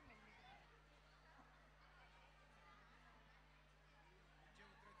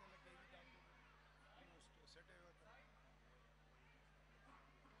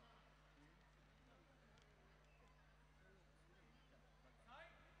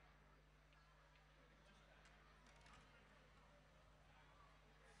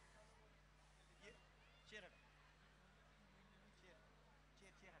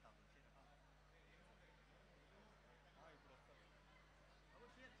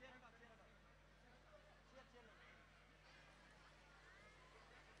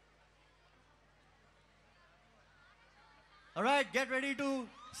 All right, get ready to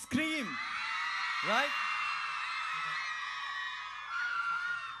scream, right?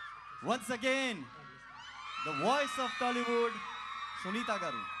 Once again, the voice of Tollywood, Sunitha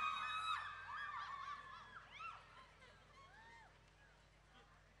Garu.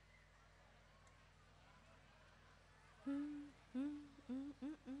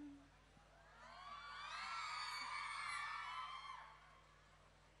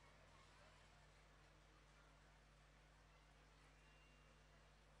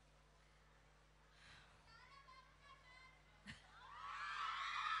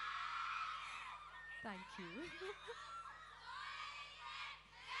 Thank you.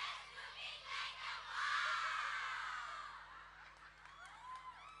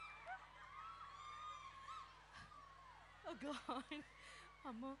 Oh God.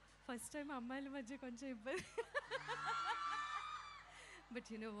 అమ్మో first time అమ్మాయిల మధ్య కొంచెం ఇబ్బంది. But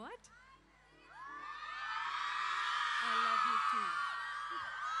you know what? I love you too.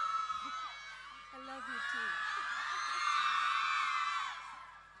 I love you too.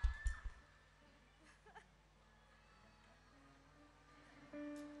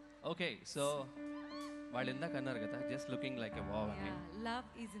 Okay so వాళ్ళు ఇందాక అన్నారు కదా just looking like a wow అని. Love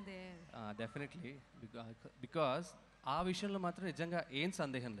is in the air. Definitely because ఆ విషయంలో మాత్రం నిజంగా ఏం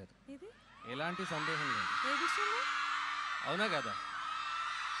సందేహం లేదు, ఇది ఎలాంటి సందేహం లేదు. ఏ విషయంలో? అవునా కదా,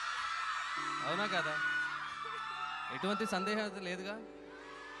 అవునా కదా, ఎటువంటి సందేహం అయితే లేదుగా.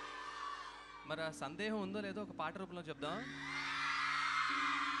 మరి ఆ సందేహం ఉందో లేదో ఒక పాట రూపంలో చెప్దాం,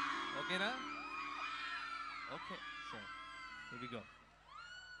 ఓకేనా? Okay so here we go.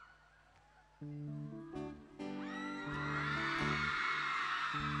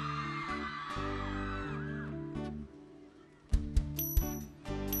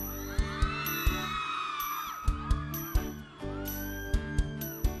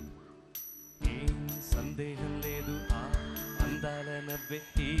 సందేహం లేదు ఆ అందాల నవ్వే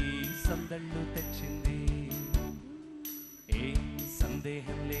ఈ సందళ్ళు తెచ్చింది. ఏం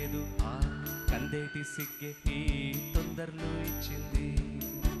సందేహం లేదు ఆ కందేటి సిగ్గే ఈ తొందరలు ఇచ్చింది.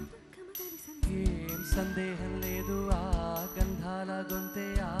 ఏం సందేహం లేదు ఆ గంధాల గొంతే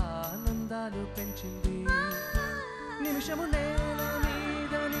ఆనందాలు పెంచింది. నిమిషము నేల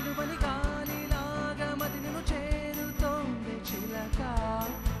మీద నిలువని గాలిలాగా మది నిన్ను చేరుతోంది చిలక.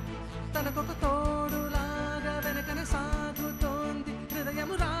 తనకొక తోడులాగా వెనకనే సాగుతోంది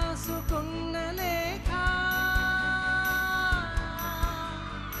హృదయము రాసుకున్న లేఖ.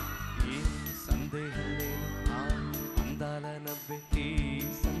 ఏం సందేహం లేదు ఆ అందాల నవ్వే ఈ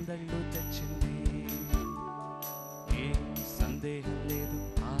సందళ్ళు తెచ్చింది. ఏం సందేహం లేదు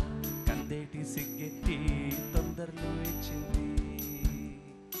ఆ కందేటి సిగ్గే ఈ తొందరలు ఇచ్చింది.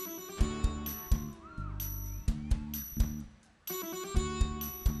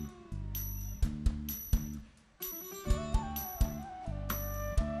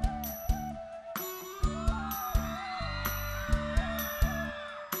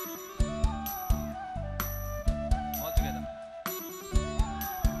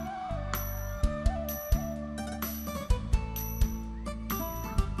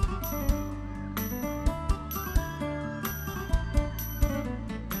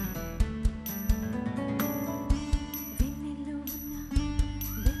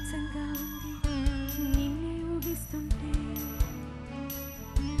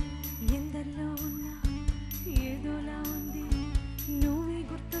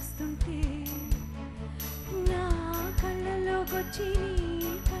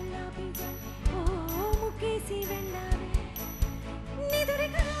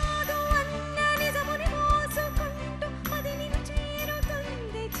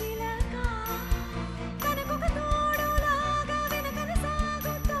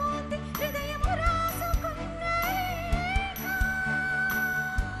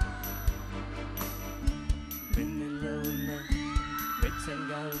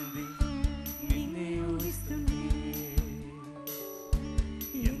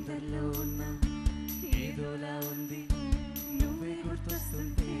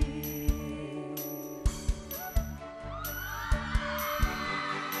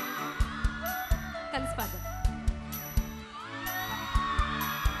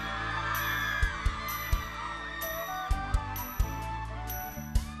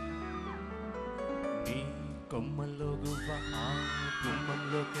 కొమ్మల్లో గువ్వ ఆ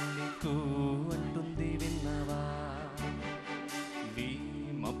గుమ్మంలోకెళ్ళి కూ అంటుంది విన్నావా. నీ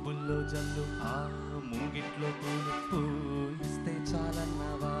మబ్బుల్లో జల్లు ఆ ముంగిట్లో పూలు పూయిస్తే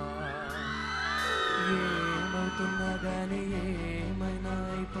చాలన్నావా. ఏమవుతున్నా గాని ఏమైనా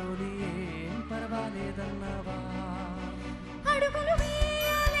అయిపోని ఏం పర్వాలేదన్నావా. అడుగులు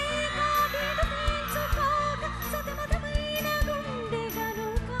వేయలేక వీడు తీర్చుకోక సతమతమైన గుండె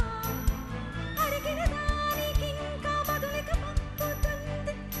గనుక అడిగిన దానికి ఇంకా బదులిక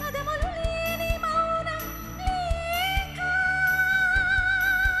పంపుతుంది పదములు లేని మౌనం లేక.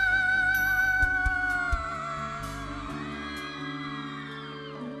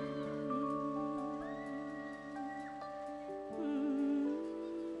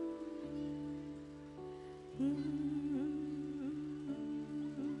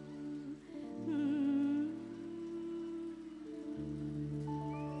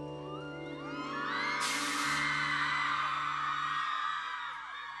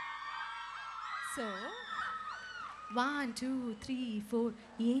 1 2 3 4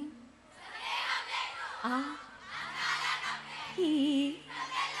 ఏ ఆ ఈ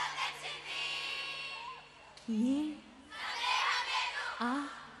ఏ ఆ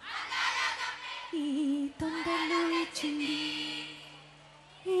ఈ తొందరలో ఇచ్చింది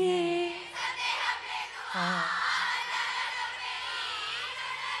ఏ ఆ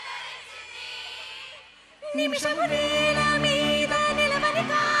నిమిషము నేల మీద నిలవని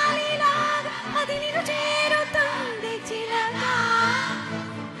కాలిలాగా అది నిన్ను చేరుతుంది చిలగా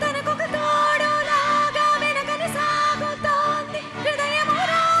తనకొక తోడులాగా వెనకని సాగుతోంది హృదయము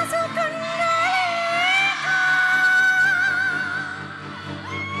రాసుకున్న లేఖ.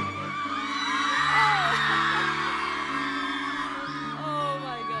 Oh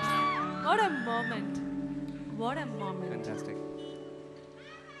my God. What a moment. What a moment. Fantastic.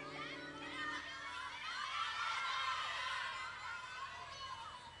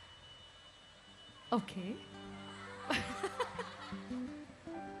 Okay.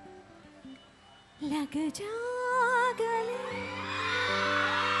 लग जा गले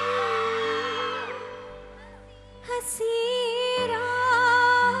हंसी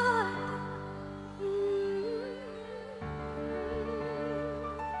रात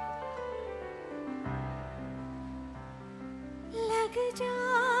लग जा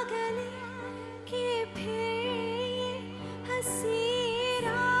गले कि फिर हंसी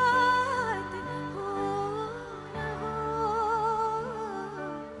रात हो न हो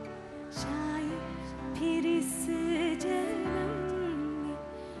शायद फिर इस जन्म में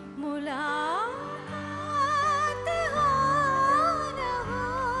मुलाकात हो न हो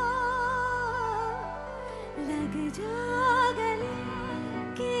लग जा गले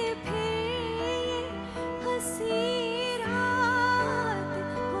कि फिर हंसी रात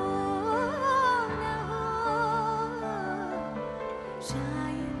हो न हो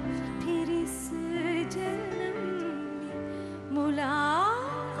शायद फिर इस जन्म में मुलाकात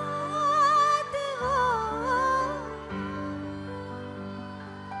हो.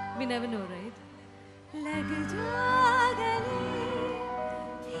 We never know, right? लग जा गले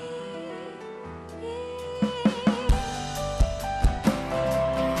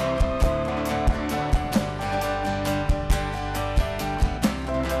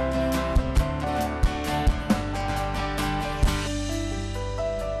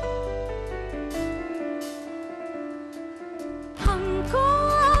हमको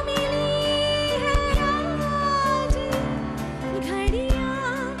मिली है आज घड़ियां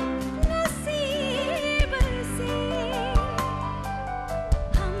नसीब से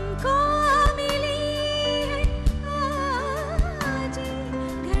हमको मिली है आज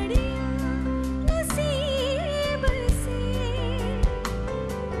घड़ियां नसीब से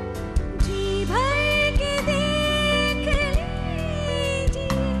जी भर के देख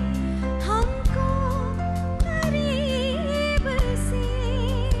लीजिए हमको करीब से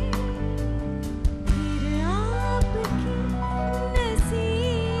फिर आपके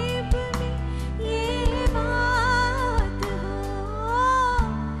नसीब में ये बात हो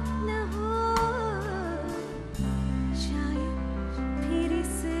न हो शायद फिर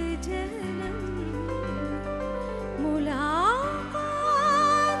इस जन्म मुलाकात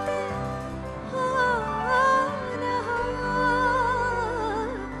हो न हो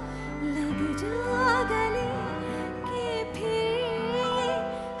लग जा गले कि फिर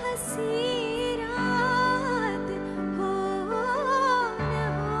हंसी रात हो न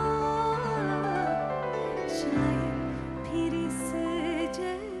हो शायद फिर इस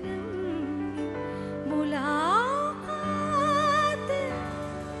जन्म में मुलाकात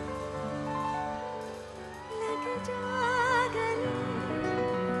लग जा गले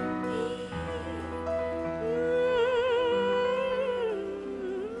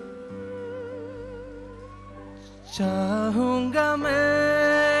चाहूंगा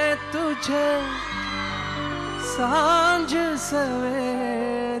मैं तुझे सांझ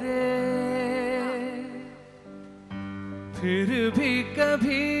सवेरे फिर भी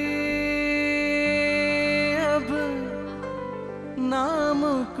कभी अब नाम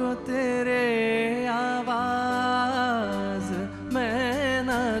को तेरे आवाज मैं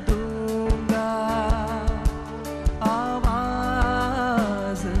न दूंगा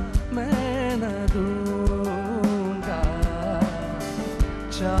आवाज मैं न दूंगा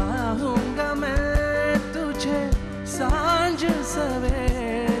चाहूंगा मैं तुझे सांझ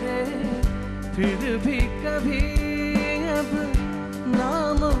सवेरे फिर भी कभी अब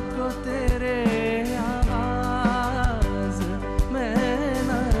नाम को तेरे आवाज मैं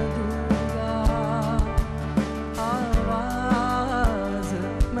न दूंगा आवाज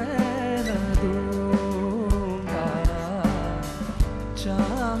मैं न दूंगा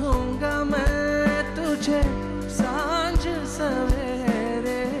चाहूंगा मैं तुझे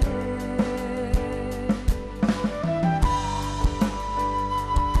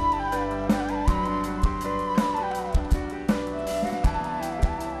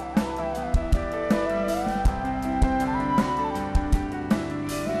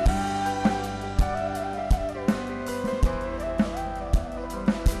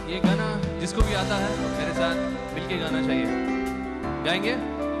आता है मेरे साथ मिलके गाना चाहिए, गाएंगे?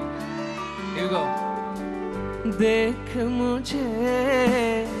 Here we go. देख मुझे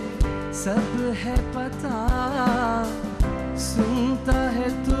सब है पता, सुनता है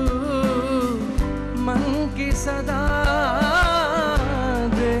तू मन की सदा।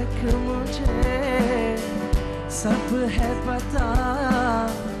 देख मुझे सब है पता,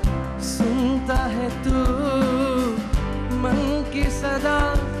 सुनता है तू मन की सदा।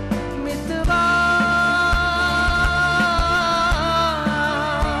 मितवा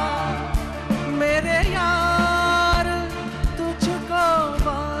मेरे यार तुझको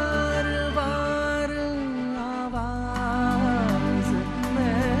बार बार आवाज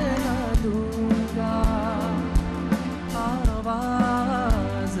मैं न दूंगा,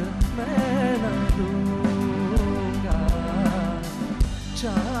 आवाज मैं न दूंगा।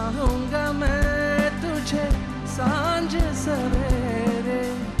 चाहूंगा मैं तुझे सांझ सवेरे,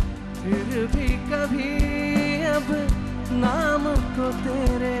 फिर भी कभी अब नाम को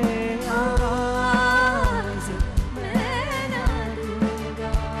तेरे आवाज मैं न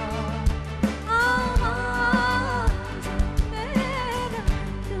दूंगा, आवाज मैं न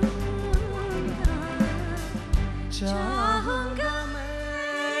दूंगा। चाहूंगा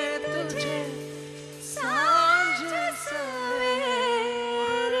मैं तुझे सांझ सवेरे।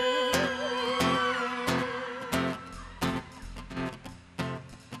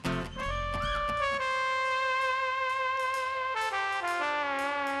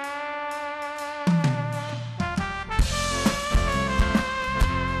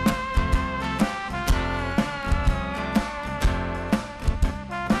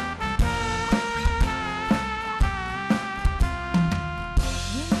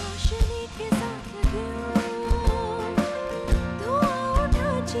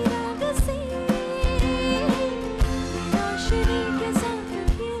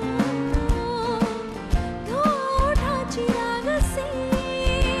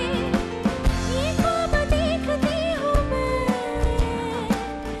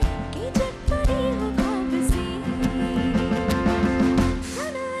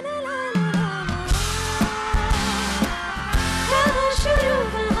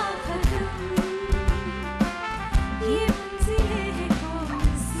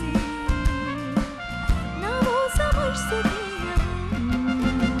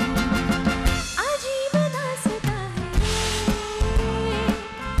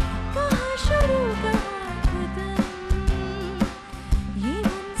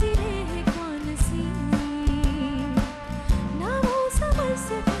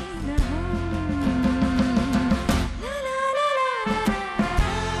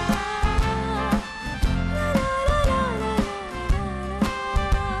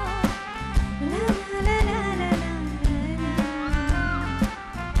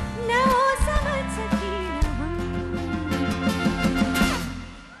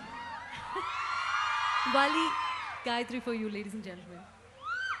 Wali, Gayatri for you, ladies and gentlemen.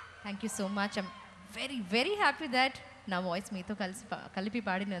 Thank you so much. I'm very, very happy that నా వాయిస్ మీతో కలిపి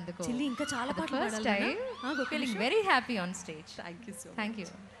పాడినందుకు. చెల్లి ఇంకా చాలా పాటలు first time feeling very happy on stage. Thank you so thank you.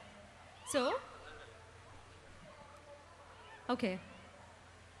 So okay,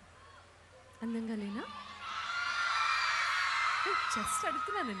 అందంగా లేనా? Just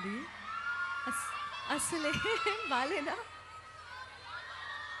అడుగుతున్నానండి, అసలే బాలేనా?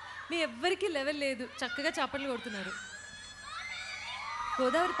 మీ ఎవ్వరికి లెవెల్ లేదు, చక్కగా చప్పట్లు కొడుతున్నారు.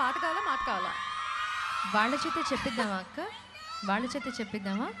 గోదావరి పాట కావాలా, మాట కావాలా? వాళ్ళ చేత చెప్పిద్దామా అక్క? వాళ్ళ చేత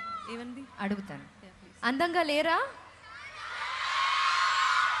చెప్పిద్దామా? ఏమండి అడుగుతాను. అందంగా లేరా?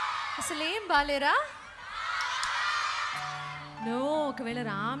 అసలు ఏం బాలేరా? నో, ఒకవేళ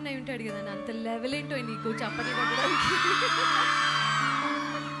రామ్ నై ఉంటే అడిగేదాన్ని, అంత లెవెల్ ఏంటో నీకు చప్పట్లు కొట్టడానికి.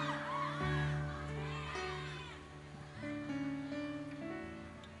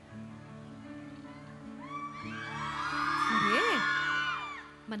 సరే,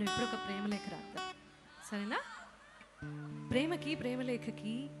 మనం ఇప్పుడు ఒక ప్రేమలేఖ రాద్దాం, సరేనా? ప్రేమకి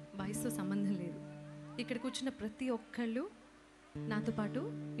ప్రేమలేఖకి వయసుతో సంబంధం లేదు. ఇక్కడ కూర్చున్న ప్రతి ఒక్కళ్ళు నాతో పాటు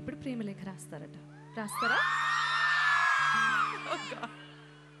ఇప్పుడు ప్రేమలేఖ రాస్తారట. రాస్తారా?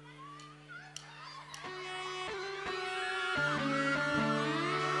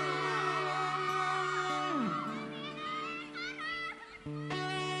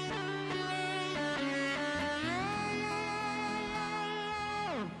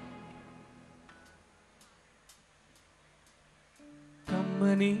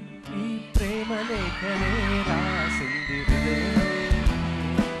 కమ్మని ఈ ప్రేమ లేఖనే రాసింది హృదయం.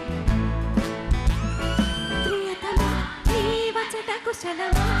 ప్రియతమా నీ వచట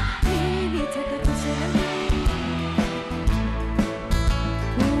కుశలమా, నీ నిజట కుశలమే.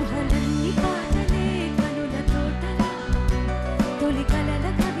 ఊహలన్నీ పాట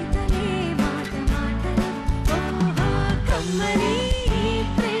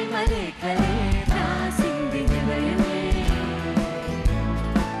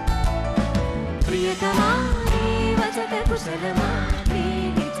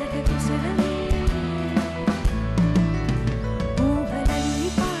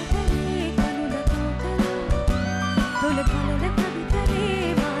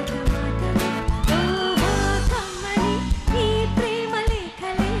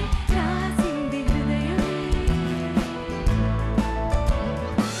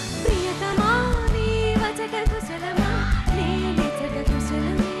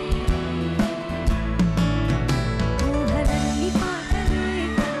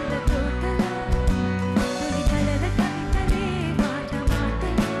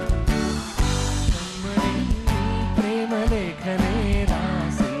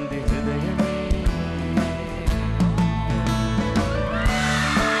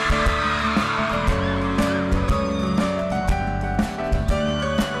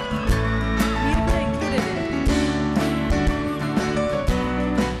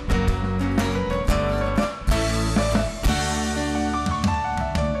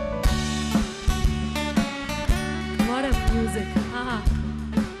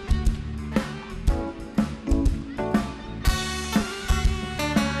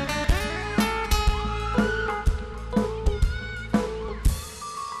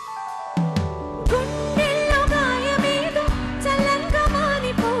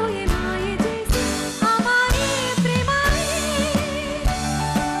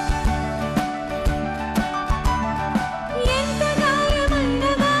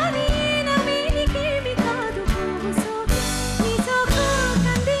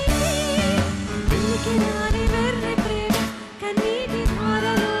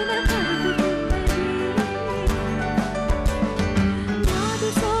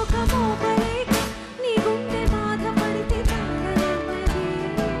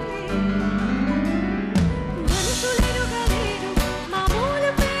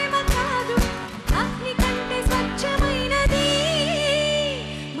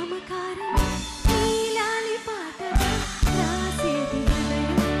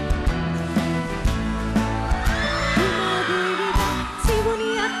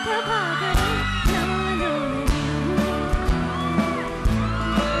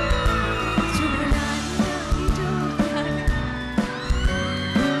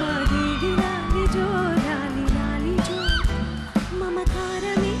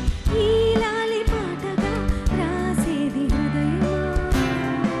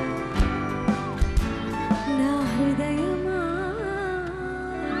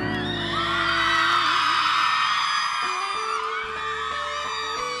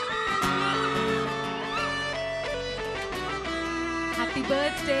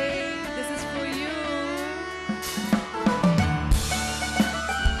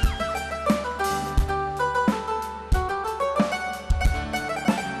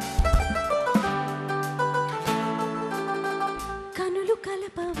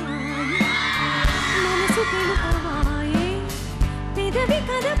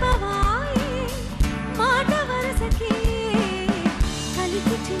మదపవాయే మాట వరసకే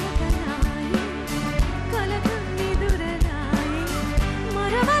కలికి చిలకలాయే కలకమ్మిదురలాయే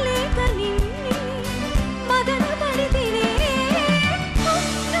మరవలేక నిన్నే మదన పడితినే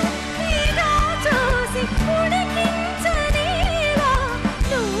ముక్కుగా చూసి ఉడికించనేలా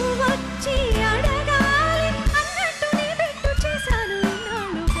నువ్వు వచ్చి అడగాలి అన్నట్టు నీ పెట్టు చేశాను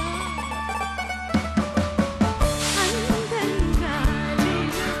ఇన్నాళ్ళుగా అందంగా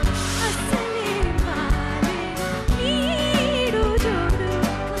లేను అస్సలే బాలే నీడు జోడు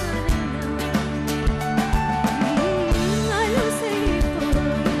కాననా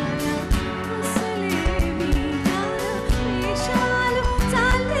అలుసైపోయానా అస్సలే మీరా వేషాలు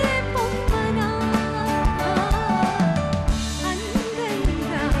చాలే పొమ్మనా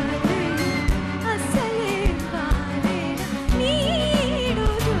అందంగా లేను అస్సలే బాలే నీడు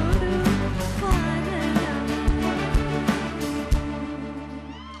జోడు కాననా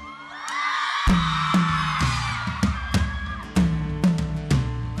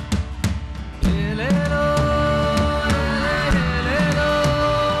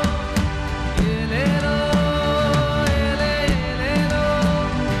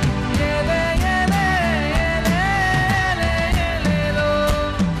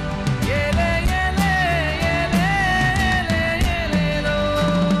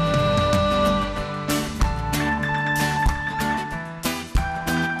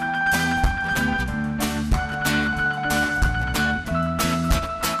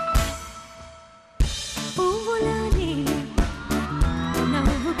పువ్వులానే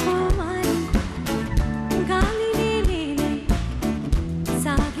నవ్వుకోవాలి గాలినే నేనే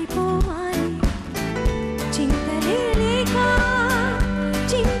సాగిపోవాలి చింతలే లేక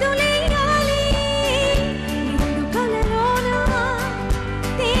చిందులేయాలి నిండు కలలోన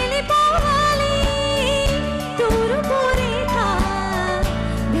తేలిపోవాలి తూర్పు రేఖ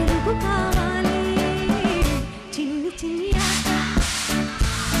వెలుగు కావాలి చిన్ని చిన్ని ఆశ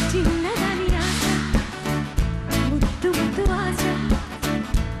చిన్నదాని ఆశ ముద్దు ముద్దు ఆశ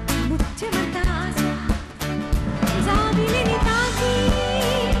ముత్యమంత ఆశ జాబిలిని తాకి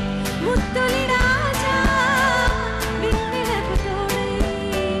ముద్దులిడాశ వెన్నెలకు తోడై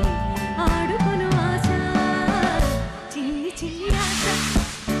ఆడుకొను ఆశ చిన్ని చిన్ని ఆశ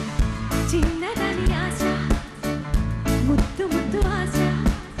చిన్నదాని ఆశ ముద్దు ముద్దు ఆశ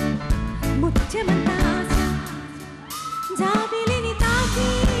ముత్యమంత ఆశ జాబిలిని తాకి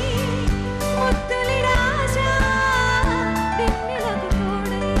ముద్దులిడాశ వెన్నెలకు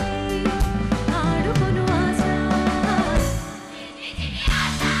తోడై ఆడుకొను ఆశ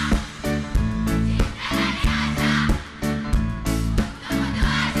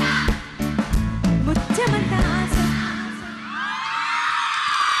ముత్యమంత ఆశ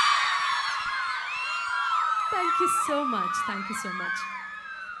thank you so much, thank you so much.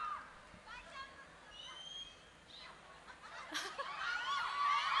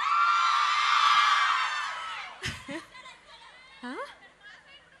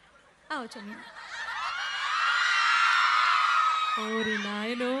 వచ్చాను. ఓరి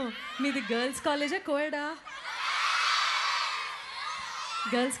నాయనో, మీది గర్ల్స్ కాలేజా కోయడా?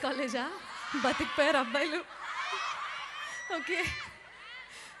 గర్ల్స్ కాలేజా? బతికిపోయారు అబ్బాయిలు. ఓకే,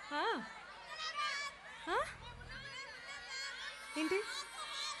 ఏంటి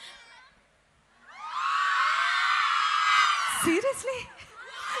seriously?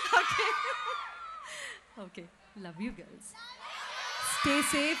 Okay okay, love you girls. Stay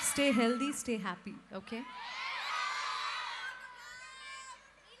safe, stay healthy, stay happy. Okay,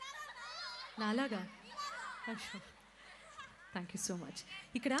 నాలాగా? Thank you so much.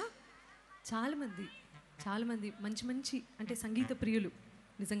 ఇక్కడ చాలామంది మంచి మంచి అంటే సంగీత ప్రియులు,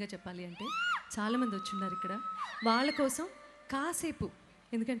 నిజంగా చెప్పాలి అంటే చాలామంది వచ్చున్నారు ఇక్కడ. వాళ్ళ కోసం కాసేపు,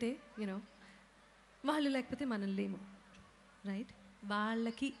 ఎందుకంటే యూనో వాళ్ళు లేకపోతే మనం లేము, రైట్?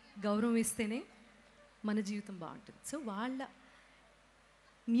 వాళ్ళకి గౌరవం ఇస్తేనే మన జీవితం బాగుంటుంది. సో వాళ్ళ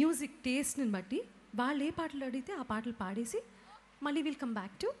మ్యూజిక్ టేస్ట్ని బట్టి వాళ్ళు ఏ పాటలు అడిగితే ఆ పాటలు పాడేసి మళ్ళీ will come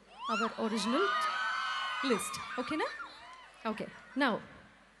back to our original list. ఓకేనా? Okay, now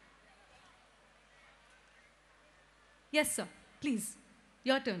yes sir, please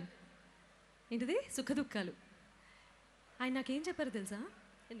your turn. ఏంటిది? సుఖదుఖాలు. ఆయన నాకేం చెప్పారు తెలుసా?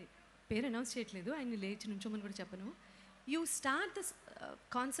 పేరు అనౌన్స్ చేయట్లేదు, ఆయన్ని లేచి నుంచోమని కూడా చెప్పను. You start this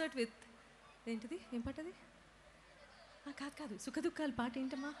concert with ఏంటిది? ఏం పాట అది? కాదు, సుఖదుఖాలు పాట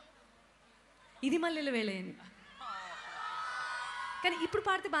ఏంటమ్మా? ఇది మల్లెల వేళ అని. కానీ ఇప్పుడు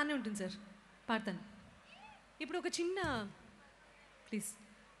పాడితే బాగానే ఉంటుంది సార్, పాడతాను. ఇప్పుడు ఒక చిన్న ప్లీజ్,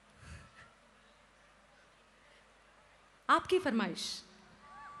 ఆప్కి ఫర్మాయిష్.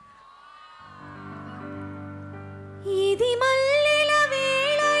 ఇది మల్లెల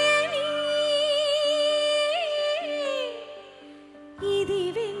వేళ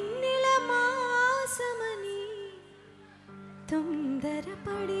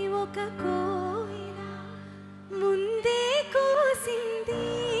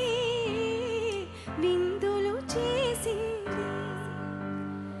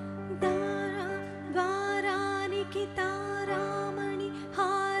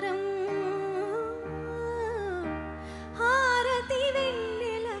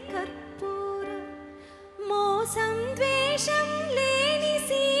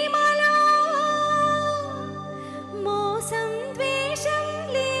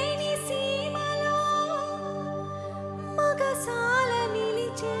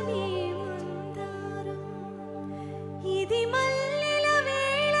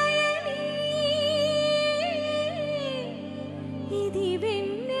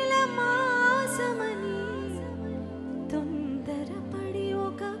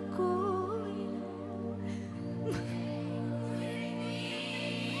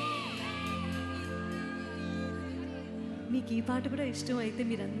మీకు ఈ పాట కూడా ఇష్టం అయితే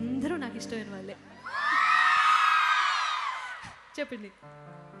మీరందరూ నాకు ఇష్టమైన వాళ్ళే. చెప్పండి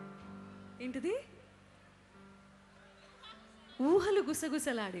ఏంటిది? ఊహలు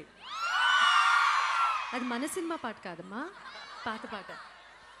గుసగుసలాడి. అది మన సినిమా పాట కాదమ్మా, పాత పాట.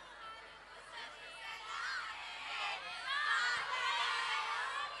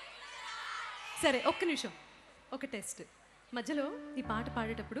 సరే ఒక్క నిమిషం, ఒక టెస్ట్. మధ్యలో ఈ పాట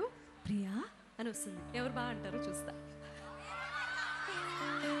పాడేటప్పుడు ప్రియా అని వస్తుంది, ఎవరు బాగా అంటారో చూస్తా.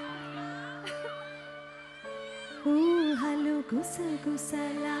 ఊహలు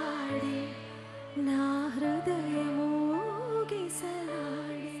గుసగుసలాడే నా హృదయము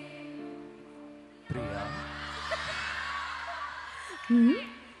గిసలాడే. ప్రియా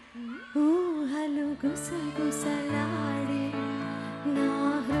ఊహలు గుసగుసలాడే నా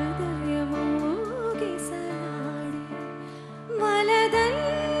హృదయము గిసలాడే.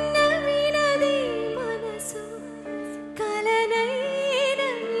 మలదన్న వినది మనసు కలనైన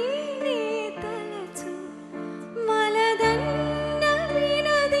నిన్నే తలచు. మలదన్న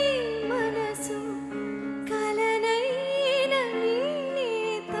వినది మనసు కలనైన నిన్నే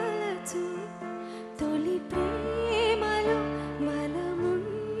తలచు. తొలి ప్రేమలో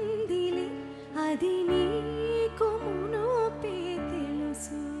బలముందిలే అది నీకు మునుపే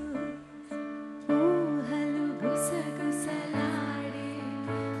తెలుసు. ఊహలు గుసగుసలాడే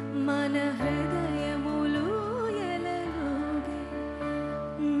మన హృదయములు ఎలలోగే.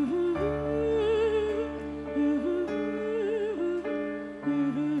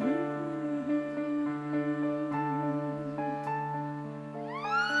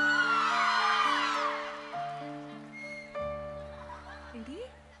 ఏంటి?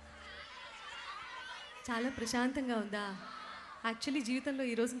 చాలా ప్రశాంతంగా ఉందా? యాక్చువల్లీ జీవితంలో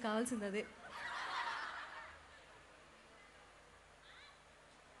ఈరోజు కావాల్సింది అదే.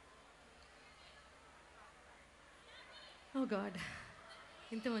 ఓ గాడ్,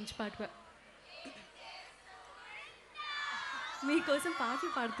 ఇంత మంచి పాట మీకోసం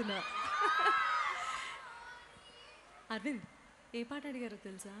పాటలు పాడుతున్నా. అరవింద్ ఏ పాట అడిగారో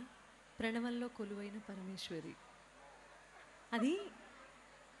తెలుసా? ప్రణవంలో కొలువైన పరమేశ్వరి. అది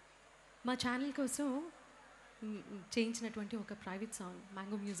మా ఛానల్ కోసం చేయించినటువంటి ఒక ప్రైవేట్ సాంగ్,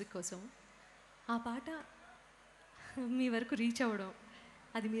 మ్యాంగో మ్యూజిక్ కోసం. ఆ పాట మీ వరకు రీచ్ అవ్వడం,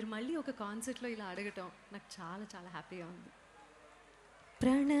 అది మీరు మళ్ళీ ఒక కాన్సర్ట్లో ఇలా అడగటం నాకు చాలా చాలా హ్యాపీగా ఉంది.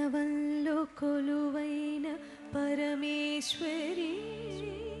 ప్రణవంలో కొలువైన పరమేశ్వరి,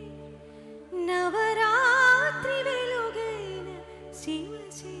 నవరాత్రి వెలుగైన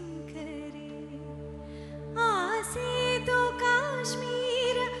శివశంకరి, ఆసేతో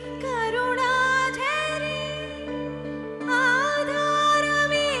కాశ్మీర కరుణాధరి,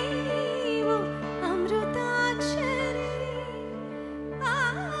 ఆధారమే నీవు అమృతాక్షరి,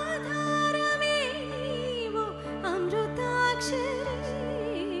 ఆధారమే నీవు అమృతాక్షరి.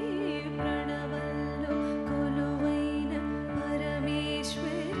 ప్రణవంలో కొలువైన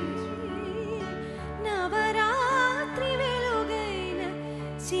పరమేశ్వరి, నవరాత్రి వెలుగైన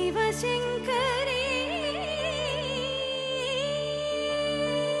శివశంకరి.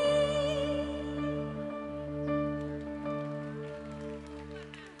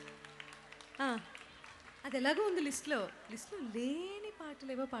 అది ఎలాగో ఉంది లిస్ట్లో లేని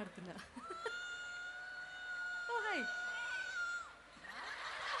పాటలు ఏవో పాడుతున్నా. ఓ హాయ్,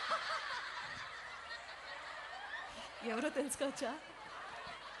 ఎవరో తెలుసుకోవచ్చా?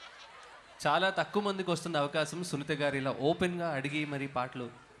 చాలా తక్కువ మందికి వస్తుంది అవకాశం. సునీత గారు ఇలా ఓపెన్గా అడిగి మరి పాటలు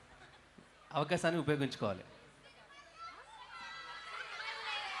అవకాశాన్ని ఉపయోగించుకోవాలి.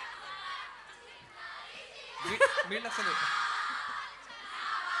 వీళ్ళు అసలు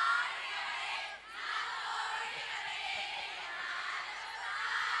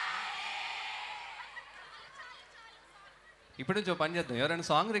ఇప్పటి నుంచి పని చేద్దాం. ఎవరైనా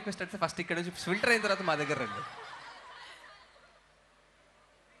సాంగ్ రిక్వెస్ట్ అయితే ఫస్ట్ ఇక్కడ నుంచి ఫిల్టర్ అయిన తర్వాత మా దగ్గర రండి.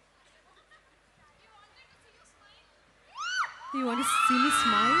 You want to see me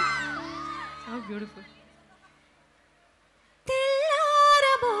smile? How beautiful.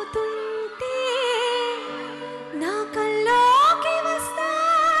 తెల్లారబోతుంటే నా కల్లోకి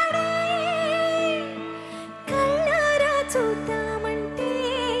వస్తాడే, కళ్ళారా చూద్దామంటే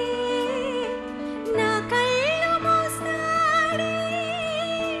నా కళ్ళు మోస్తాడే,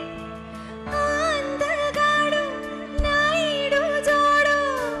 అందగాడు నాయుడు జోడు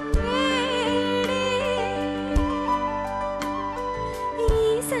వేడే, ఈ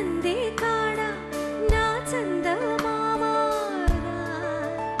సందే కాడ నా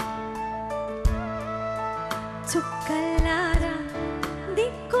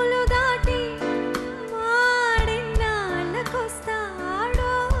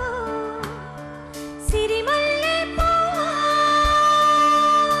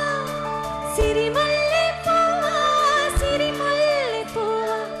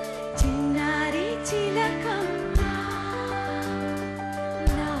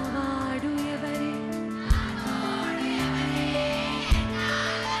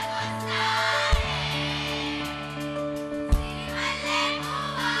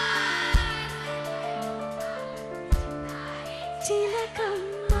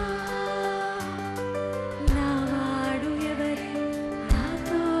చిలకమ్మ నావాడు ఎవరి నా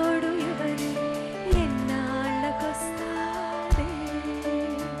తోడు ఎవరి ఎన్నాళ్ళకొస్తాడే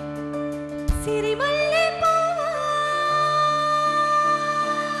సిరిమల్లె పువ్వా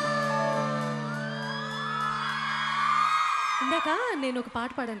ఇందాక నేను ఒక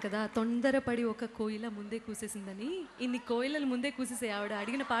పాట పాడాను కదా, తొందరపడి ఒక కోయిల ముందే కూసేసిందని. ఇన్ని కోయిలలు ముందే కూసేసే ఆవిడ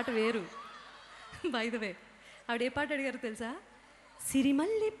అడిగిన పాట వేరు. బై ద వే ఆవిడ ఏ పాట అడిగారు తెలుసా?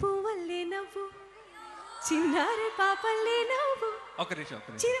 సిరిమల్లి పువ్వల్లే నవ్వు చిన్నారి పాపల్లే నవ్వు. ఒక నిమిషం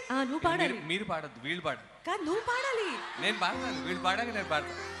నువ్వు పాడాలి. మీరు పాడద్దు, వీళ్ళు పాడదు. కాదు నువ్వు పాడాలి. నేను పాడతాను, వీళ్ళు పాడాక నేను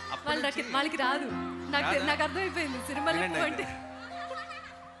పాడతాను. వాళ్ళకి రాదు. నాకు అర్థమైపోయింది. సిరిమల్లి పువ్వు అంటే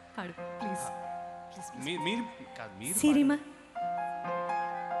పాడు ప్లీజ్. మీరు కాదు, మీరు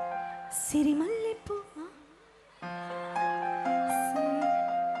సిరిమల్లి పువ్వు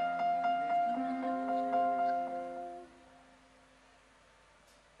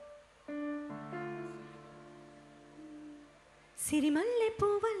సిరిమల్లె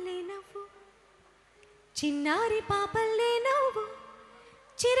పువ్వల్లే నవ్వు చిన్నారి పాపల్లే నవ్వు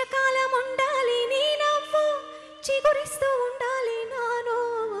చిరకాలం ఉండాలి నీ నవ్వు చిగురిస్తూ ఉండాలి నా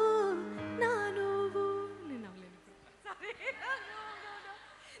నవ్వు నా నువ్వు. నేను నవ్వలేను.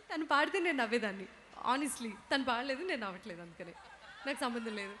 తను పాడితే నేను నవ్వేదాన్ని. ఆనెస్ట్లీ తను పాడలేదు, నేను నవ్వట్లేదు. అందుకనే నాకు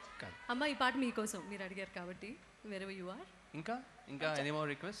సంబంధం లేదు. అమ్మ ఈ పాట మీకోసం మీరు అడిగారు కాబట్టి వేరెవర్ యు ఆర్. ఇంకా ఎనీ మోర్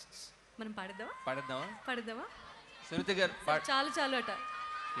రిక్వెస్ట్స్? మనం పాడేద్దామా? సునీత గారు చాలు అట.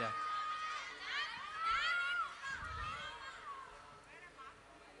 యా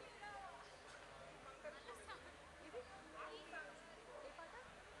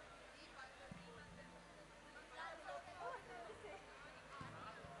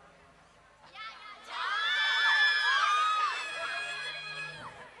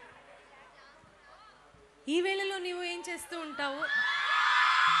ఈ వేళలో నీవు ఏం చేస్తూ ఉంటావు?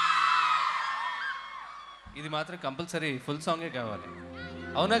 ఇది మాత్రం కంపల్సరీ ఫుల్ సాంగే కావాలి,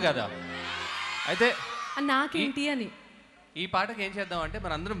 అవునా కదా? అయితే నాకేంటి అని ఈ పాటకి ఏం చేద్దాం అంటే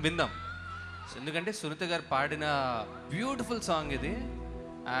మనం అందరం విందాం. ఎందుకంటే సునీత గారు పాడిన బ్యూటిఫుల్ సాంగ్ ఇది.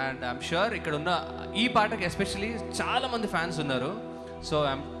 అండ్ ఐఎమ్ షూర్ ఇక్కడ ఉన్న ఈ పాటకి ఎస్పెషలీ చాలా మంది ఫ్యాన్స్ ఉన్నారు. సో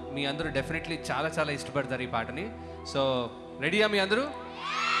మీ అందరూ డెఫినెట్లీ చాలా చాలా ఇష్టపడతారు ఈ పాటని. సో రెడీయా మీ అందరూ?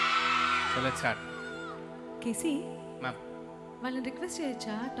 So let's start. KC ma'am, వాళ్ళని రిక్వెస్ట్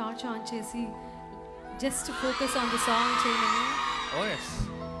చేయొచ్చా టార్చ్ ఆన్ చేసి just focus on the song చేయమని? ఓ ఎస్.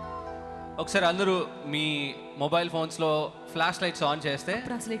 ఒకసారి అందరూ మీ మొబైల్ ఫోన్స్లో ఫ్లాష్ లైట్స్ ఆన్ చేస్తే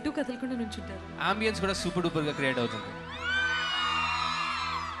ఇప్పుడు అసలు ఎటు కదలకుండా నుంచుంటారు. అంబియన్స్ కూడా సూపర్ డూపర్గా క్రియేట్ అవుతుంది.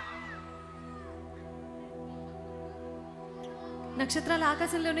 నక్షత్రాలు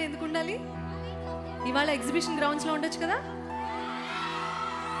ఆకాశంలోనే ఎందుకు ఉండాలి? ఇవాళ ఎగ్జిబిషన్ గ్రౌండ్స్లో ఉండొచ్చు కదా.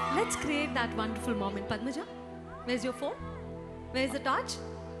 Let's create that wonderful moment. Padmaja, where your phone, where is the torch?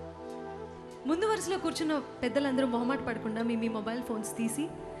 ముందు వరుసలో కూర్చున్న పెద్దలందరూ మొహమాట పడకుండా మీ మొబైల్ ఫోన్స్ తీసి,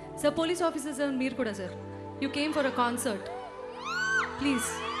 సార్ పోలీస్ ఆఫీసర్స్ మీరు కూడా sir, you came for a concert please.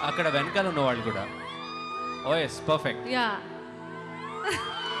 అక్కడ వెనకాల ఉన్న వాళ్ళు కూడా. ఓ ఎస్, పర్ఫెక్ట్. యా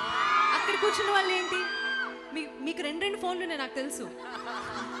అక్కడ కూర్చున్న వాళ్ళు ఏంటి, మీకు రెండు ఫోన్లు నాకు తెలుసు.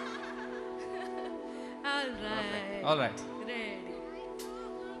 All right. Ready.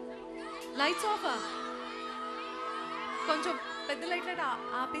 Lights off. కొంచెం పెద్ద లైట్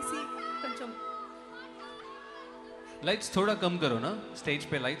ఆపేసి కొంచెం लाइट्स थोड़ा कम करो ना, स्टेज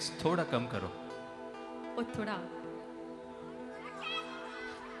पे लाइट्स थोड़ा कम करो. ओ थोड़ा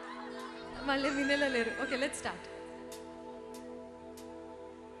మళ్ళీ వినేలా లేరు. Okay let's start.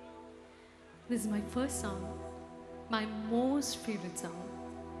 This is my first song, my most favourite song.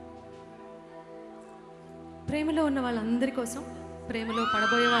 ప్రేమలో ఉన్న వాళ్ళందరి కోసం, ప్రేమలో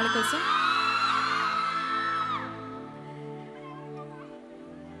పడబోయే వాళ్ళ కోసం.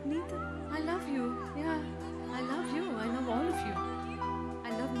 I love you. Yeah, I love you. I love all of you. I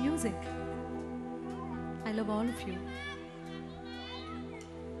love music. I love all of you.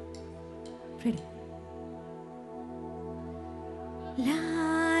 Ready? La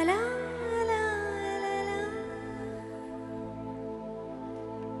la la la la la la la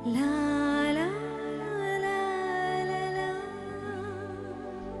la la la la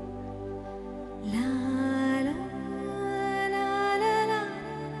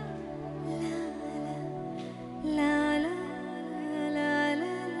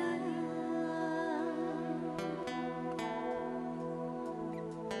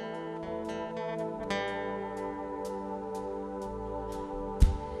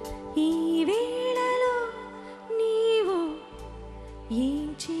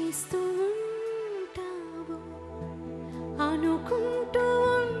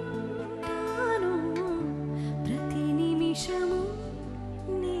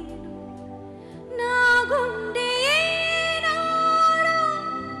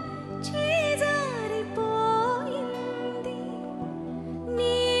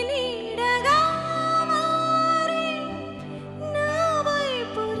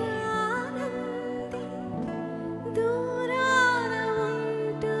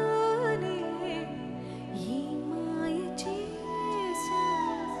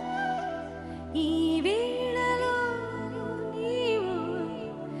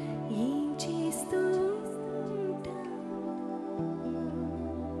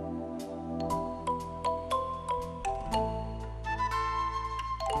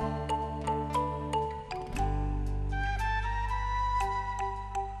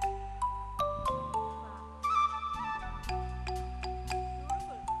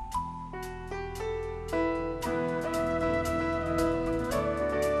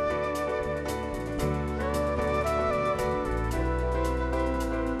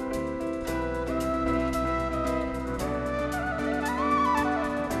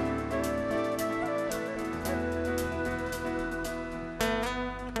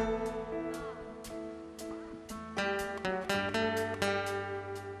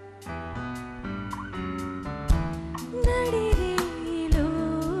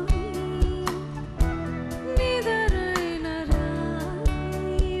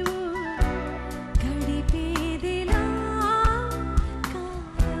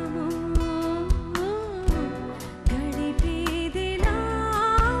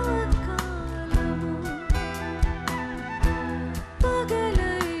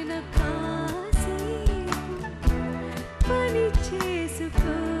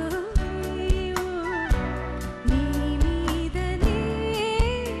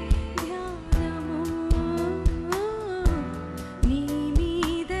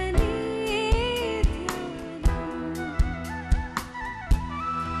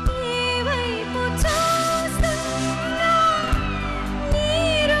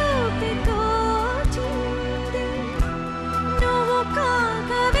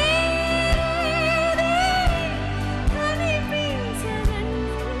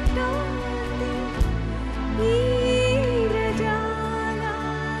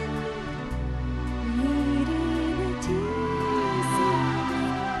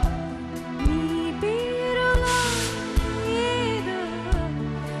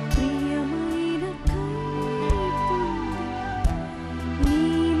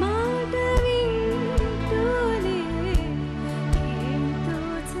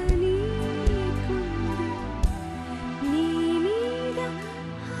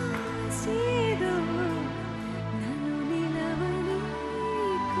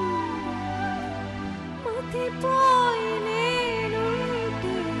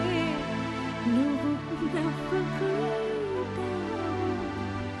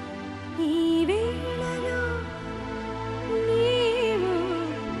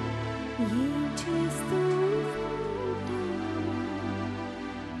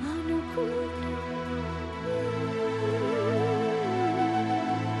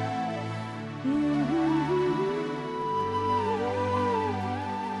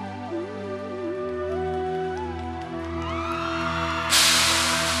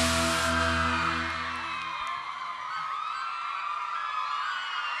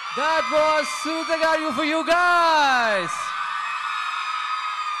That was Sunitha Garu for you guys.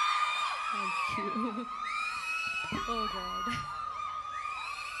 Thank you. Oh God.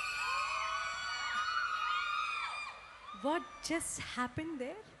 What just happened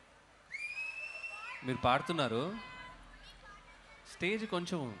there? మీరు పాడుతున్నారు, stage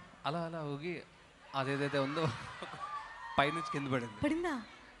కొంచెం అలా అలా ఊగి అదేదైతే ఉందో పైనుంచి కింద పడింది. పడిందా?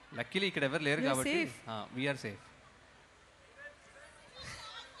 లక్కీలీ ఇక్కడ ఎవరు లేరు కాబట్టి వీఆర్ సేఫ్.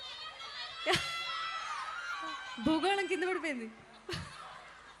 భూగోళం కింద పడిపోయింది.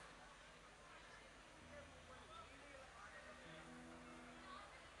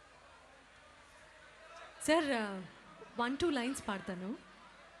 సార్ 1-2 లైన్స్ పాడతాను.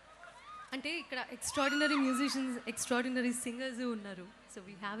 అంటే ఇక్కడ ఎక్స్ట్రాడినరీ మ్యూజిషియన్స్, ఎక్స్ట్రాడినరీ సింగర్స్ ఉన్నారు. So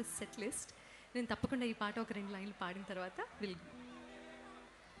we have a set list. నేను తప్పకుండా ఈ పాట ఒక 2 లైన్లు పాడిన తర్వాత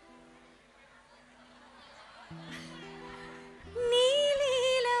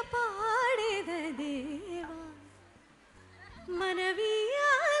నీలీల పాడేద దేవా మనవి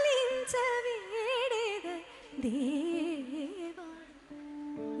ఆలించవేడేద దేవా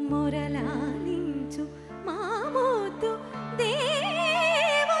మొరలాలించు మామోతు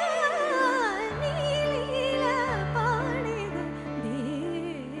దేవా నీలీల పాడేద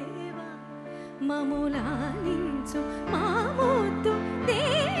దేవా మములాలించు మామోతు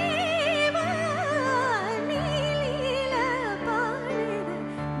దేవా నీలీల పాడేద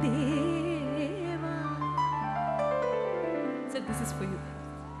దేవా. So this is for you.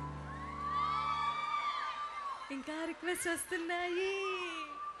 ఇంకా రిక్వెస్ట్ వస్తున్నాయి.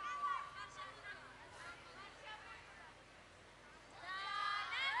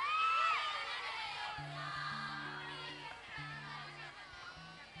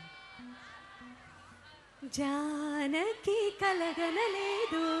 జానకి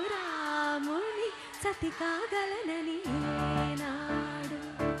కలగనలేదు రాముని సతి కాగలనని ఏనాడు,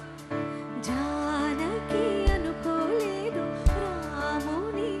 జానకి అనుకోలేదు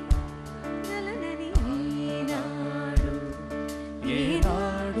రాముని గలనని ఏనాడు.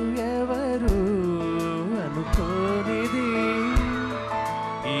 ఏనాడు ఎవరు అనుకోనిది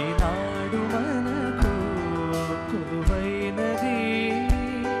ఈనాడు మనకు కొలువైనది.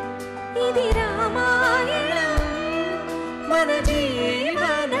 ఇది రామాయణం మన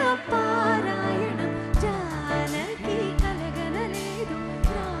జీవన పారాయణం. జానకి కలగనలేదు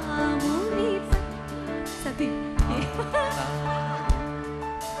రాముని సతి.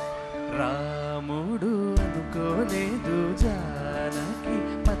 రాముడు అనుకోలేదు జానకి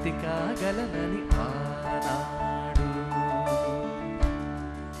పతి కాగలనని ఆనాడు.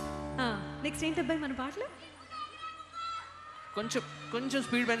 నెక్స్ట్ ఏంటబ్బాయి మన పాటలు? కొంచెం కొంచెం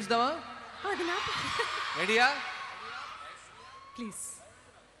స్పీడ్ పెంచుదామా? అది నా రెడీయా? ప్లీజ్.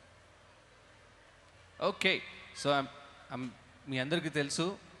 ఓకే, సో మీ అందరికీ తెలుసు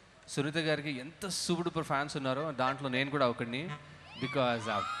సునీత గారికి ఎంత సూపర్ ఫ్యాన్స్ ఉన్నారో, దాంట్లో నేను కూడా ఒకడిని. బికాజ్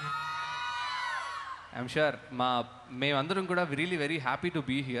ఐఎమ్ షూర్ మేమందరం కూడా really very happy to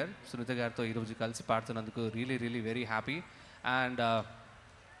be here. Sunitha గారితో ఈరోజు కలిసి పాడుతున్నందుకు really very happy. And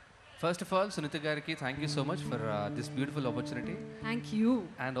first of all Sunitha గారికి thank you so much for this beautiful opportunity. Thank you.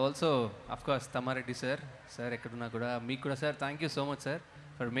 And also of course Tammareddy sir ఎక్కడున్నా కూడా మీకు కూడా sir thank you so much sir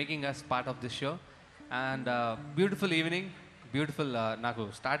for making us part of this show. And beautiful evening, beautiful. నాకు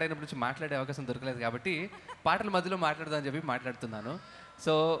start అయినప్పటి నుంచి మాట్లాడే అవకాశం దొరకలేదు కాబట్టి పాటల మధ్యలో మాట్లాడదామని చెప్పి మాట్లాడుతున్నాను.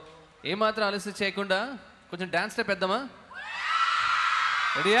 సో ఏమాత్రం ఆలస్యం చేయకుండా కొంచెం డ్యాన్స్ స్టెప్ వేద్దామా?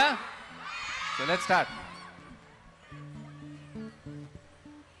 రెడీయా? So let's start.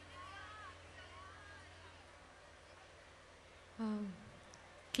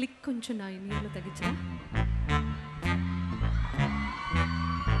 క్లిక్ కొంచెం నా ఇన్నియర్లో తగ్గించా.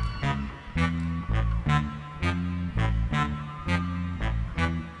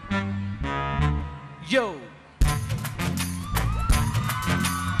 యో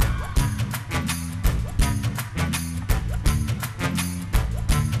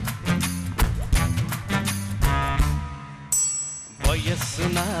వయస్సు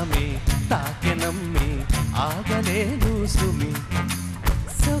నామే తాకెనమ్మి ఆగలేను సుమి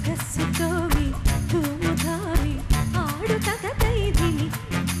సొగస్సుతోమి తూముగామి ఆడు తగదైదిని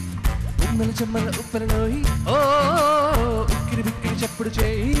ఉమ్మల చెమ్మల ఉప్పలలోయి ఓ ఉక్కిరి బిక్కిరి చప్పుడు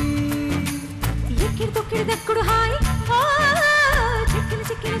చేయి ఎక్కిరి తొక్కిరి దక్కుడు హాయ్ ఓ చిక్కిరి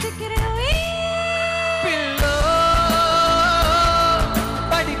చిక్కిరి చిక్కిరి పిల్లో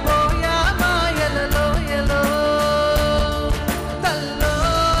పడిపోయా మాయలలో ఎలో తల్లో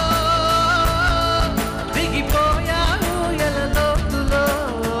దిగిపోయా ఊయలలో తులో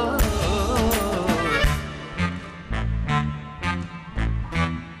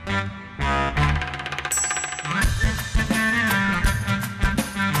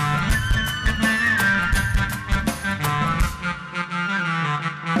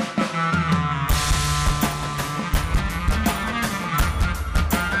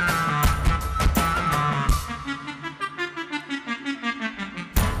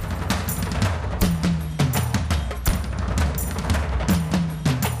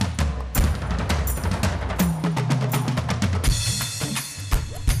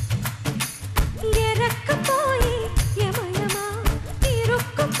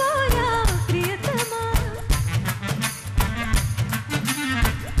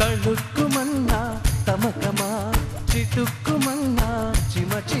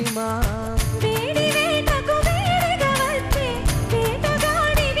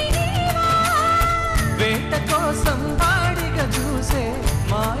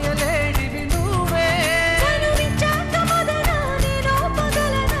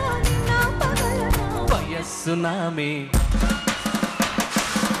వయస్సునామి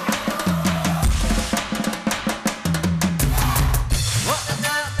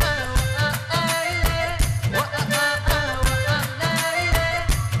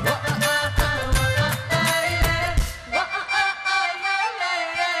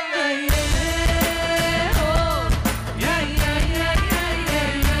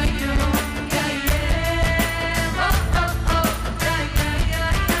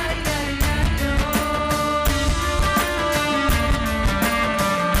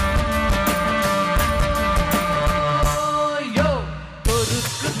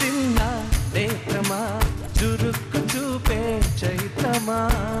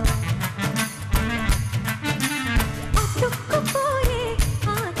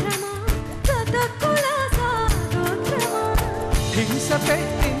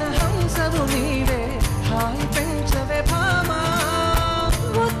పెట్టిన హంసవు నీవే హాయి పెంచవే భామా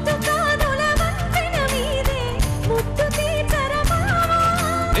ముద్దు కాదుల వంతెన మీదే ముద్దు తీర్చర భామా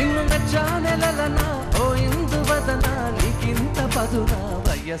నిన్ను నచ్చానెలలనా ఓ ఇందువదనా నీకింత పదునా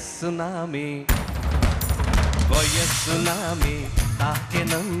వయస్సునామి వయస్సునామి తాకె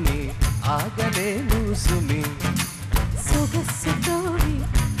నమ్మి ఆగలేను సుమి సొగస్సుతోని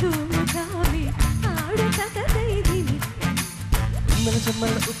తూముగామి ఆడుతగదైదిని మన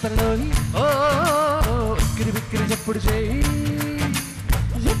చెమ్మల ఉత్తరలోని ఓ ఉక్కిరి బిక్కిరి చప్పుడు చేయి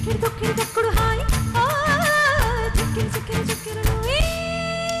ఎక్కిరి దొక్కిరి దొక్కుడు హాయ్ చిక్కిరి చిక్కిరి చిక్కిరి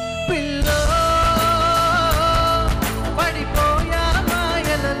పిల్లో పడిపోయా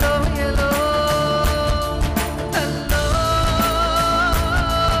మాయలలో ఎలో తల్లో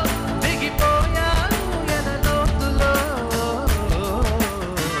దిగిపోయా ఎలలోతులో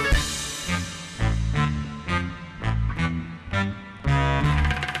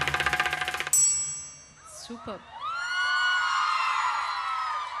super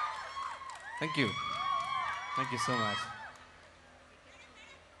Thank you. Thank you so much.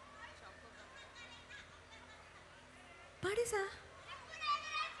 పాడేసా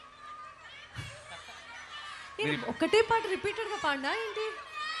ఒకటే పాట రిపీటెడ్గా పాడినా ఏంటి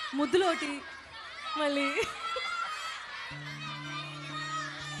ముద్దులోటి మళ్ళీ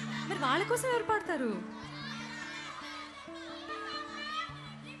మరి వాళ్ళ కోసం ఎవరు పాడతారు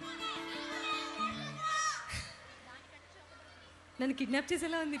నన్ను కిడ్నాప్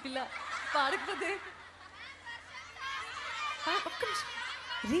చేసేలా ఉంది పిల్ల పాడకపోతే ఒక్క నిమిషం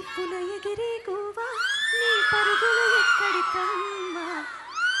రిప్పున ఎగిరే గోవా నీ పరుగులు ఎక్కడికమ్మా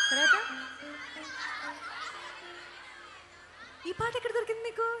తర్వాత ఈ పాట ఎక్కడ దొరికింది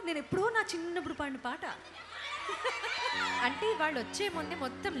మీకు నేను ఎప్పుడో నా చిన్నప్పుడు పాడిన పాట అంటే వాళ్ళు వచ్చే ముందే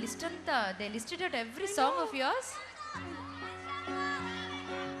మొత్తం లిస్ట్ అంతా they listed out every song of yours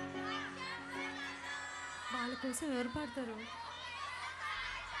వాళ్ళ కోసం ఎవరు పాడతారు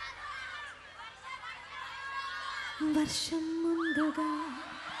వర్షం ముందుగా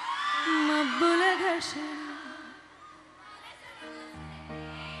మబ్బుల ఘర్షణ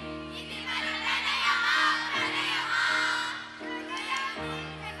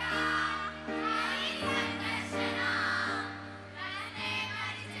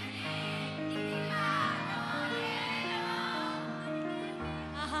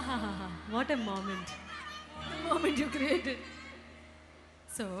What a moment. The moment you created.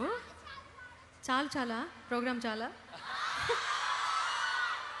 So, చాలా ప్రోగ్రామ్ చాలా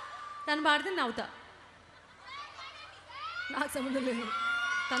తను పాడితే నవ్వుతా నాకు సంబంధం లేదు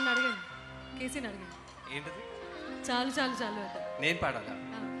తను అడగండి కేసీని అడగండి ఏంటది చాలు అంట నేను పాడాలా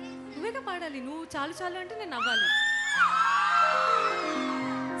నువ్వేగా పాడాలి నువ్వు చాలు అంటే నేను నవ్వాలి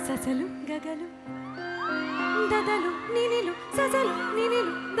ససలు గగలు దదలు నీనిలు ససలు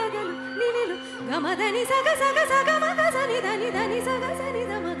నీనిలు దదలు నీనిలు గమదని సగ సగ సగ మగ సని దని దని సగ సని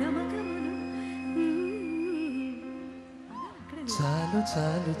దమ గమ గమను చాలు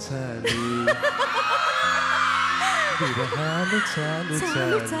చాలు చాలు విరహాలు చాలు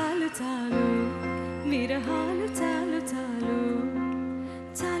చాలు చాలు చాలు విరహాలు చాలు చాలు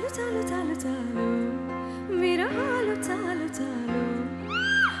చాలు చాలు చాలు చాలు విరహాలు చాలు చాలు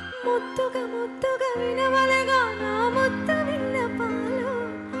ముద్దుగా వినవలగా నా ముద్దు విన్న పాలు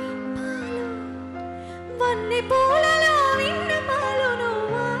పాలు వన్నె పూలలో విన్న పాలు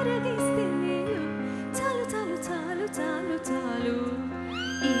నువ్వు ఆరగిస్తే నేను చాలు చాలు చాలు చాలు చాలు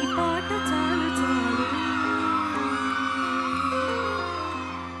ఈ పాట చాలు చాలు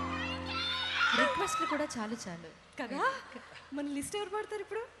రిక్వెస్ట్లు కూడా చాలు కదా మన లిస్ట్ ఎవరు పాడతారు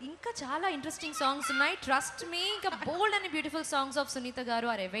ఇప్పుడు ఇంకా చాలా ఇంట్రెస్టింగ్ సాంగ్స్ ఉన్నాయి ట్రస్ట్ మీ ఇంకా బోల్డ్ and beautiful songs of Sunitha గారు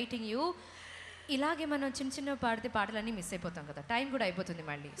ఆర్ అవైటింగ్ యూ ఇలాగే మనం చిన్న పాడితే పాటలన్నీ మిస్ అయిపోతాం కదా టైం కూడా అయిపోతుంది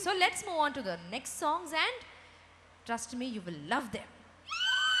మళ్ళీ so let's move on to the next songs and trust me you will love them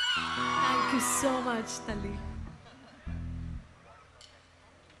thank thank you so much తల్లి.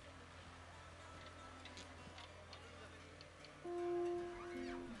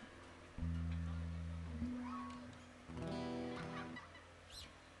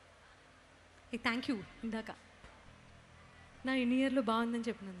 థ్యాంక్ యూ ఇందాక నా ఇన్ ఇయర్లో బాగుందని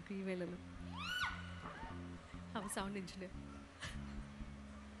చెప్పినందుకు ఈ వేళలో అవి sound ఇంచలేవు.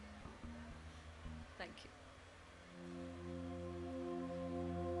 Thank you.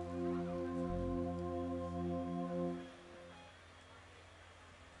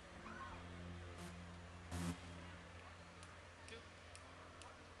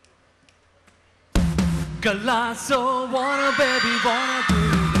 Galasso, wanna baby, wanna do.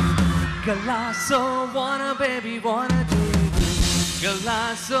 Galasso, wanna baby, wanna do.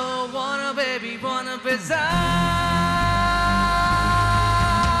 Galasso, wanna baby, wanna bizarre.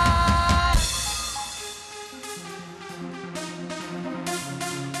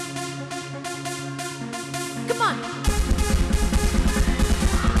 Come on.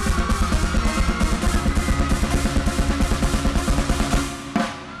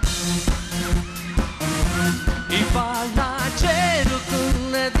 ఇవాళ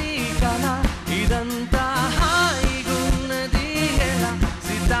చేరుతున్నది కళ ఇదంతా హాయిగున్నది ఎలా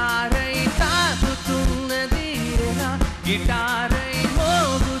సితారై తాకుతున్నది ఎలా గిటారై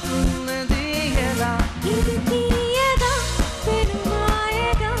మోగుతున్నది ఎలా ఇది తీయగా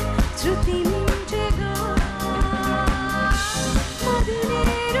పెనుమాయగా శృతి నించెగా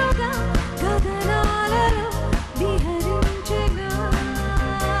మధునేరుగా గగనాలలో విహరించెగా.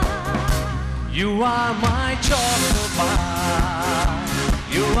 You are my chocolate bar.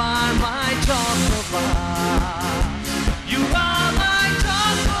 You are my chocolate bar. You are my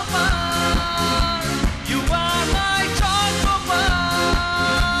chocolate bar. You are my chocolate bar.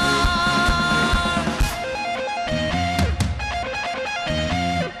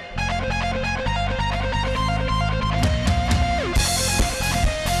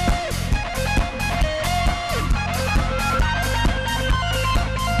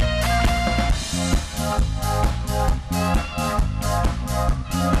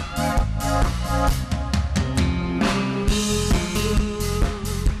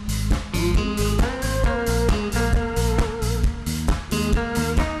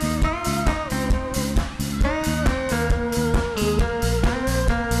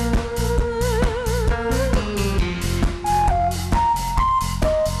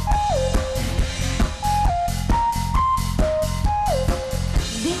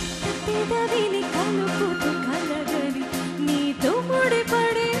 పెదవిని కలుపుతూ కలగని నీతో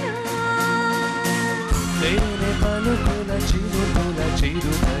ముడిపడినా తేనె పలుకుల చిరుకుల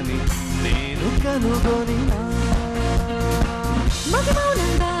చిరుకని నేను కనుగొనినా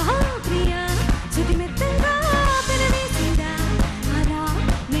మగమౌనంగా ప్రియా శృతి మెత్తంగా పెనవేసిందా అలా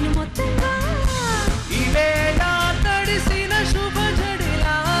నేను మొత్తంగా ఇవేళ తడిసిన శుభ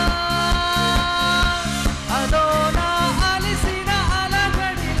జడిలా అదో నా అలిసిన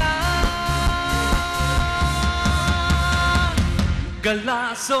అలగడిలా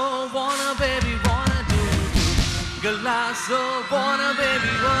Galasso, wanna baby, wanna do. Galasso, wanna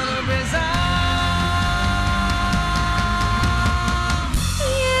baby, wanna bizarre.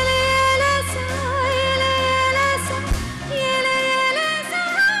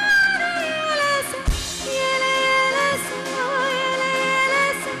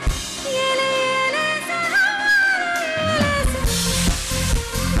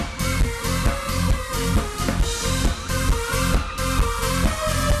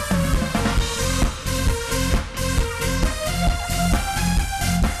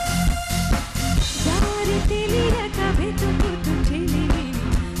 దారి తెలియక వెతుకుతూ చెలిని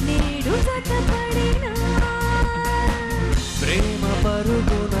నేడు జతపడినా ప్రేమ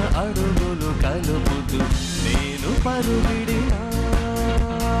పరుగున అడుగులు కలుపుతూ నేను పరుగిడినా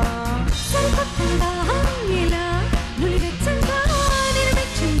సరికొత్తగా ఇలా నులివెచ్చంగా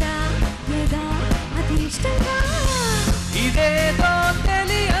నిర్మించిందా లేదా అతి ఇష్టంగా ఇదేదో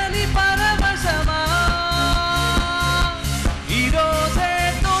తెలియని పరవశమా ఈరోజే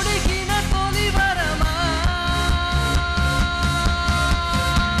తొడిగిన తొలివరమా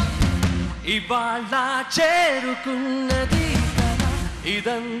ఇవాళ చేరుకున్నది కదా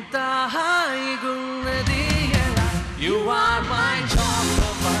ఇదంతా హాయిగున్నది ఎలా You are my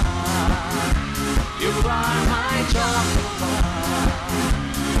chocolate bar. You are my chocolate bar.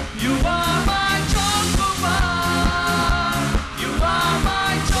 You are my chocolate bar. You are my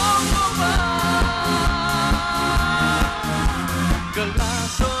chocolate bar.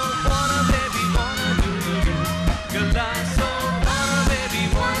 Galasso, wanna baby, wanna do. Galasso, wanna baby,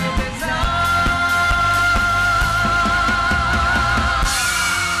 wanna bizarre.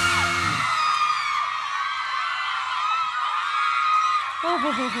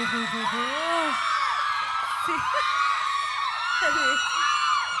 Oh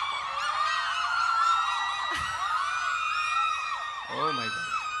my God.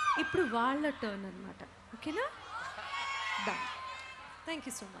 ఇప్పుడు వాళ్ళ turn అనమాట. ఓకేనా? Done. Thank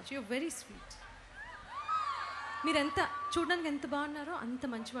you so much. You're very sweet. మీరు ఎంత చూడడానికి ఎంత బాగున్నారో అంత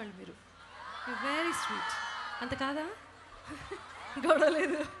మంచివాళ్ళు మీరు. You very sweet. అంత కాదా? గొడవ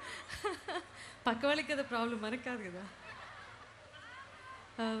లేదు. పక్క వాళ్ళకి కదా ప్రాబ్లం, మనకు కాదు కదా.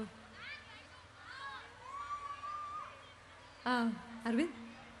 అరవింద్,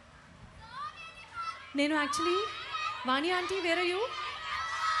 నేను actually Vani aunty, where are you?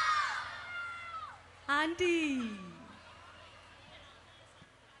 Aunty,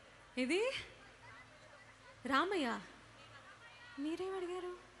 ఇది రామయ్య. మీరేం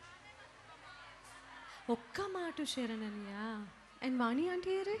అడిగారు? ఒక్క మాట శరణ్యా. అండ్ వాణి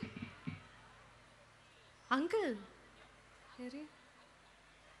ఆంటీ ఏరే? అంకుల్ ఏరే?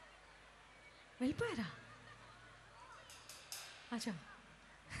 వెళ్ళిపోయారా? అచ్చా,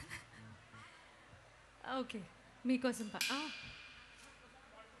 ఓకే, మీకోసం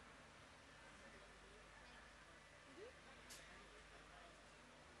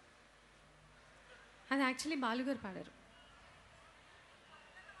అది యాక్చువల్లీ బాలుగారు పాడారు.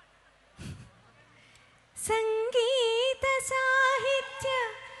 సంగీత సాహిత్య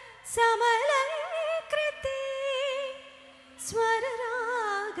సమలంకృతి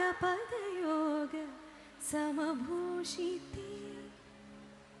స్వరరాగ పదయోగ సమభూషితి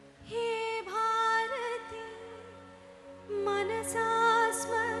హే భారతి మనసా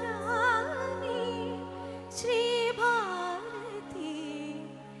స్మరామి శ్రీ భారతి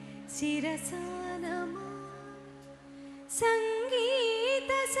శిరసా నమా.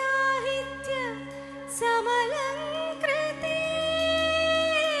 సంగీత సాహిత్య సమలంకృతి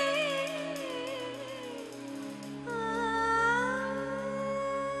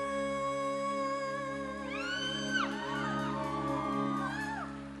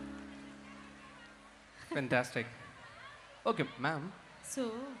ఫెంటాస్టిక్. Okay ma'am. సో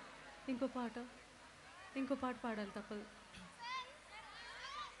ఇంకో పాట పాడాలి, తప్పదు.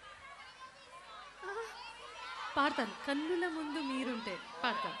 పాడతాను, కన్నుల ముందు మీరుంటే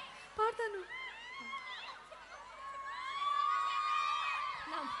పాడతాను.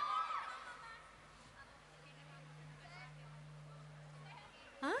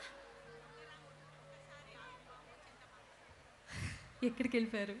 ఎక్కడికి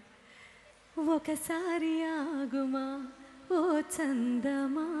వెళ్ళిపోయారు? ఒకసారి ఆగుమా ఓ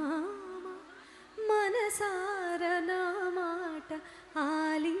చందమామ, మనసార నా మాట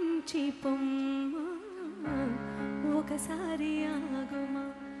ఆలించి పొమ్మ. ఒకసారి ఆగుమా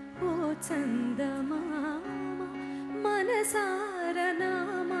ఓ చందమామ, మనసార నా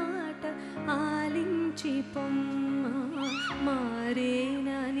మాట ఆలించి పొమ్మ.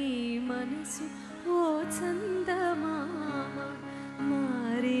 మారేనా నీ మనసు ఓ చందమామ,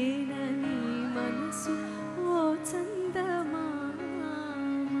 మారేనా నీ మనసు ఓ చందమామ.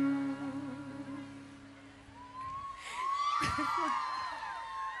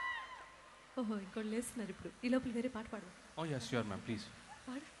 ఓహో, ఇంకోటి లేస్తున్నారు ఇప్పుడు. ఈ లోపల వేరే పాట పాడు. ఓ yes sure ma'am please.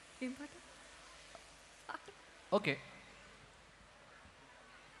 పాడు. ఏం పాట? Okay.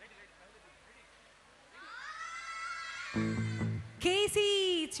 KC,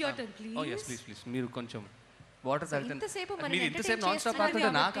 it's your turn please. Oh yes please మీరు కొంచెం వాటర్ తాగితే. ఇంతసేపు మరి మీరు ఇంతసేపు నాన్ స్టాప్ పాడుతుంటే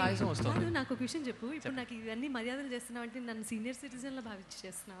నాకు ఆయాసం వస్తుంది. నాకు ఒక విషయం చెప్పు. ఇప్పుడు నాకు ఇవన్నీ మర్యాదలు చేస్తున్నావు అంటే నన్ను సీనియర్ సిటిజన్లా భావించి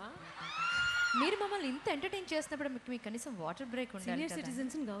చేస్తున్నావా? మీరు మమ్మల్ని ఇంత ఎంటర్టైన్ చేస్తున్నప్పుడు మీకు కనీసం వాటర్ బ్రేక్ ఉండాలి. సీనియర్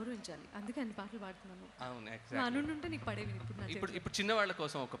సిటిజన్స్ని గౌరవించాలి, అందుకే అన్ని పాటలు పాడుతున్నాను. అవును, నువ్వు ఎగ్జాక్ట్లీ. అనుంటే నీకు పడేవి ఇప్పుడు చిన్న వాళ్ళ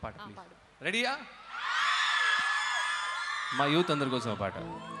కోసం ఒక పాట ప్లీజ్. పాడు. రెడీయా? మా యూత్ అందరి కోసం ఒక పాట.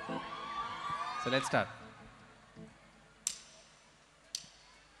 So let's start.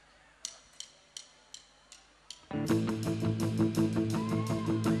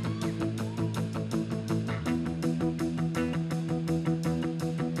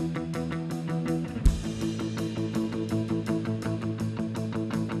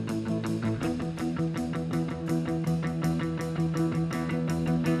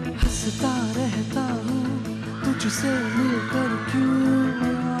 हंसता रहता हूँ तुझसे मिलकर क्यों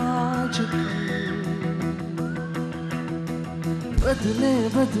आजकल, बदले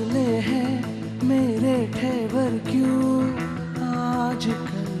बदले हैं मेरे ठेवर क्यों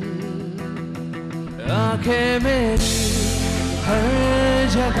आजकल। आंखें मेरी हर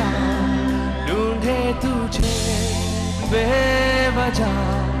जगह ढूंढे तुझे बेवजह,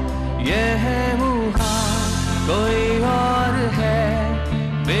 ये है मुहा कोई और है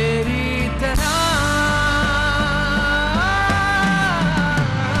मेरी तरह।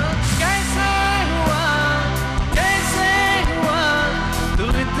 कैसे हुआ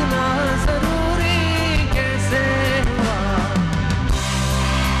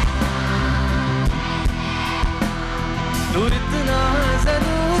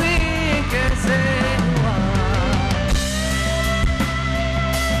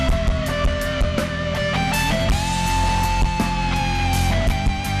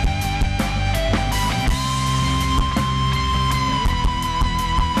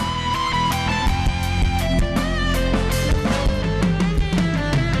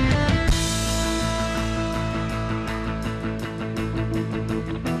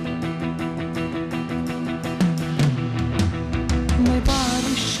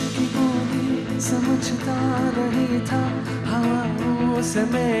सोचता नहीं था, हवाओं से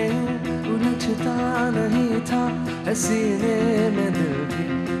मैं यूं उलझता नहीं था, सीने में दिल की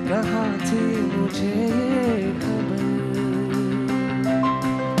कहाँ थी मुझे ये खबर।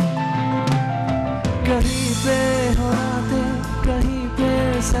 कहीं पे हो रातें, कहीं पे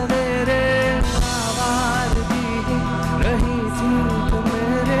सवेरे, आवाज़ भी रही थी तो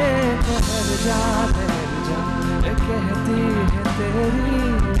मेरे ठहर जा ये कहती है तेरी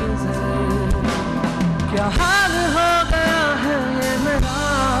नज़र। क्या हाल हो गया है ये मेरा,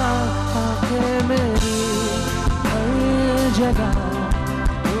 आके मेरी हर जगह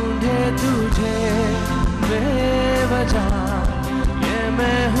ढूंढे तुझे बेवजह, ये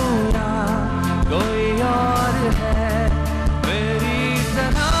मैं हूँ या कोई और है मेरी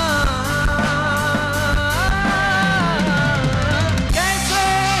तरह। कैसे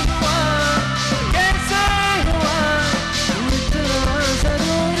हुआ तू इतना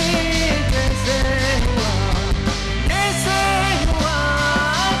जरूरी, कैसे हुआ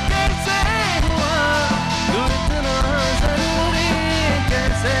तू इतना जरूरी,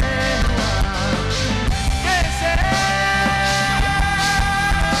 कैसे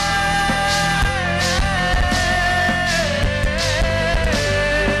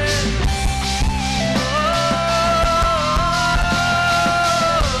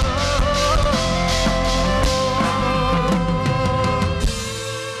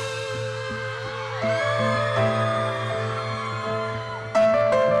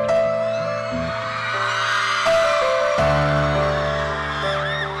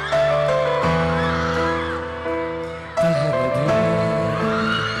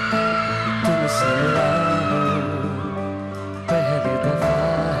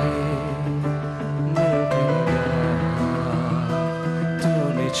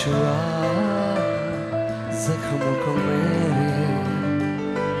छुआ जख्मों को मेरे,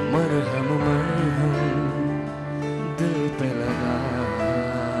 मरहम दिल पे लगा।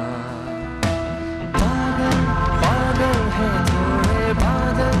 पागल पागल है थोड़े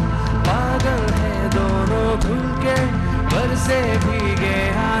बादल, पागल है दोनों खुल के बरसे भीगे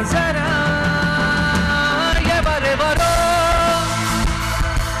जरा, ये बरे बरो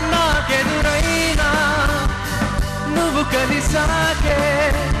ना के दुरैना నువ్వు కలిసాకే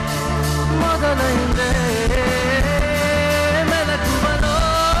మొదలైందే మెలకువలో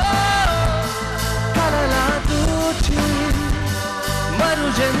కలలా తూచి మరు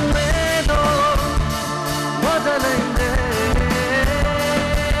జన్మేదో మొదలైందే।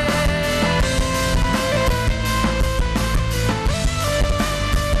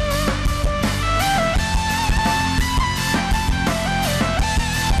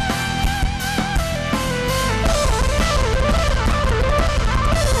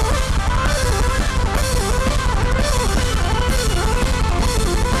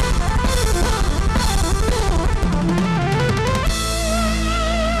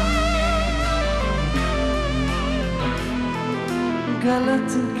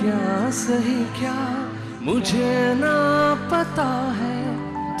 गलत क्या सही क्या मुझे ना पता है,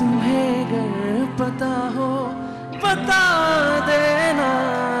 तुम्हें अगर पता हो बता देना।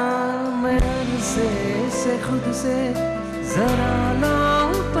 मैं से खुद से जरा ना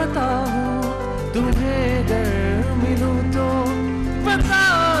पता हूँ, तुम्हें अगर मिलूं तो बता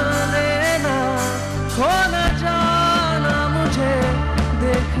देना। खो न जाना मुझे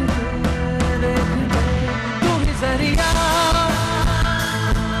देखते देखते, तू ही जरिया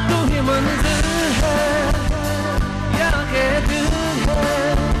मंजिल है या के दिल है,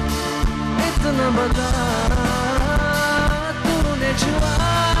 इतना बता तूने छुआ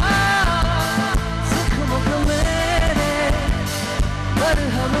जख्मों को मेरे,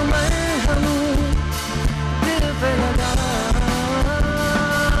 मरहम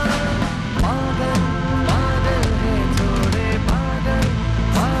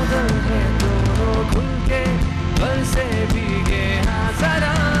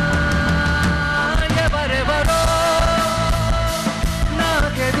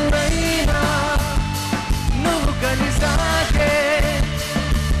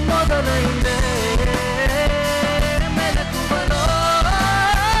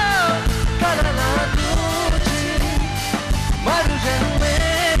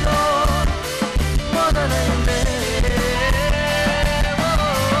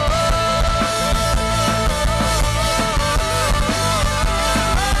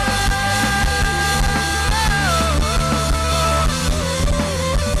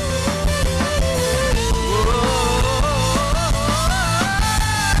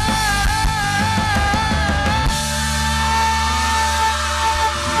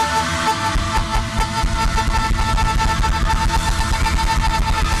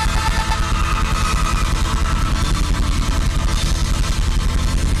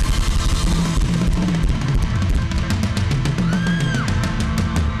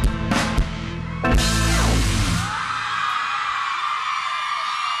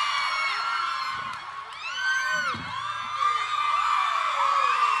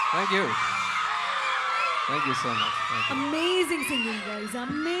Thank you. Thank you so much. Thank you. Amazing singing, guys.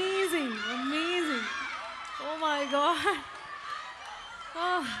 Amazing. Amazing. Oh my God.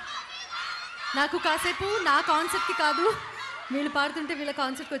 Oh. నాకు కాసేపు నా కాన్సెప్ట్కి కాదు వీళ్ళు పాడుతుంటే వీళ్ళ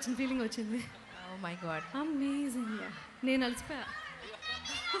కాన్సెప్ట్కి వచ్చిన ఫీలింగ్ వచ్చింది. Oh my God. అమేజింగ్. నేను అలసిపోయా.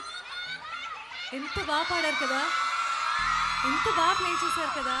 ఎంత బాగా పాడారు కదా, ఎంత బాగా ప్లే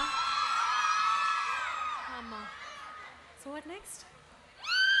చేశారు కదా. అమ్మా. So what next?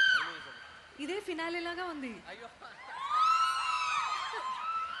 ఇదే ఫినాలే లాగా ఉంది.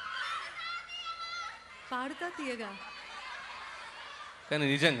 పాడుతా తీయగా. కానీ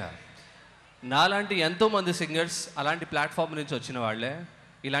నిజంగా నాలాంటి ఎంతోమంది సింగర్స్ అలాంటి ప్లాట్ఫామ్ నుంచి వచ్చిన వాళ్ళే,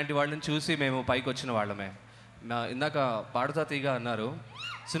 ఇలాంటి వాళ్ళని చూసి మేము పైకి వచ్చిన వాళ్ళమే. ఇందాక పాడుతా తీగా అన్నారు.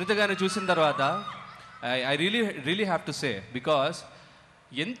 సునీత గారిని చూసిన తర్వాత I really have to say, because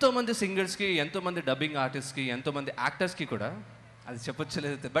ఎంతోమంది సింగర్స్కి, ఎంతోమంది డబ్బింగ్ ఆర్టిస్ట్కి, ఎంతోమంది యాక్టర్స్కి కూడా అది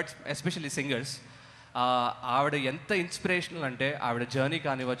చెప్పొచ్చలేదు, బట్ ఎస్పెషల్లీ సింగర్స్ ఆవిడ ఎంత ఇన్స్పిరేషనల్ అంటే ఆవిడ జర్నీ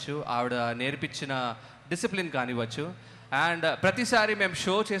కానివ్వచ్చు, ఆవిడ నేర్పించిన డిసిప్లిన్ కానివ్వచ్చు. అండ్ ప్రతిసారి మేము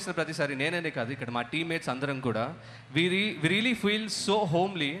షో చేసిన ప్రతిసారి నేనే కాదు, ఇక్కడ మా టీమ్మేట్స్ అందరం కూడా we really feel so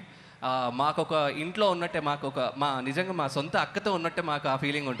homely. మాకొక ఇంట్లో ఉన్నట్టే, నిజంగా మా సొంత అక్కతో ఉన్నట్టే మాకు ఆ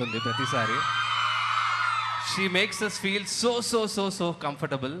ఫీలింగ్ ఉంటుంది ప్రతిసారి. She makes us feel so so so so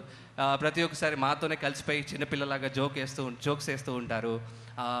comfortable. ప్రతి ఒక్కసారి మాతోనే కలిసిపోయి చిన్నపిల్లలాగా జోక్స్ వేస్తూ ఉంటారు.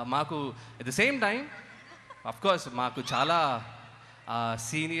 మాకు at the same time of course మాకు చాలా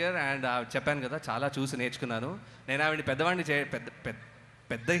సీనియర్, అండ్ చెప్పాను కదా చాలా చూసి నేర్చుకున్నాను. నేను ఆవిడని పెద్దవాడిని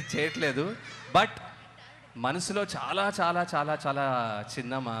పెద్ద చేయట్లేదు, బట్ మనసులో చాలా చాలా చాలా చాలా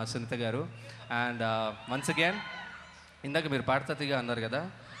చిన్న మా సునీత గారు. అండ్ వన్స్ అగైన్ ఇందాక మీరు పాడతీగా అన్నారు కదా,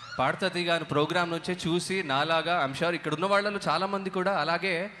 పాడతీగా అని ప్రోగ్రామ్ నుంచే చూసి నాలాగా ఐమ్ షూర్ ఇక్కడ ఉన్న వాళ్ళలో చాలామంది కూడా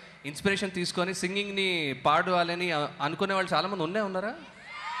అలాగే ఇన్స్పిరేషన్ తీసుకొని సింగింగ్ని పాడాలని అనుకునే వాళ్ళు చాలామంది ఉన్నారా?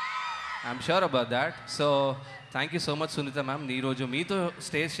 I'm sure about that. So thank you so much Sunitha ma'am. ఈరోజు మీతో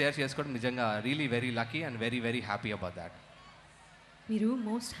స్టేజ్ షేర్ చేసుకోవడం నిజంగా really very lucky and very very happy about that. మీరు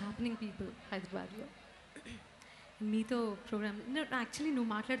మోస్ట్ హ్యాపెనింగ్ పీపుల్ హైదరాబాద్లో. మీతో ప్రోగ్రామ్ యాక్చువల్లీ నువ్వు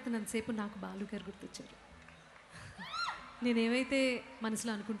మాట్లాడుతున్నంతసేపు నాకు బాలు గారు గుర్తొచ్చారు. నేనేమైతే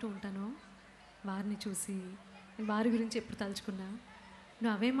మనసులో అనుకుంటూ ఉంటానో వారిని చూసి వారి గురించి ఎప్పుడు తలుచుకున్నా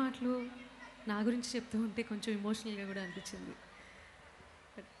నువ్వు అవే మాటలు నా గురించి చెప్తూ ఉంటే కొంచెం ఎమోషనల్గా కూడా అనిపించింది.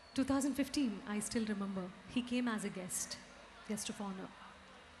 2015, I still remember, he came as a guest of honor,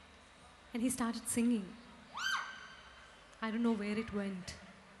 and he started singing. I don't know where it went.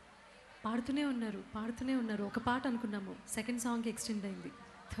 పాడుతూనే ఉన్నారు. ఒక పాట అనుకున్నాము, సెకండ్ సాంగ్కి ఎక్స్టెండ్ అయింది,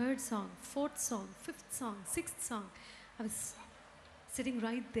 third song, fourth song, fifth song, sixth song. I was sitting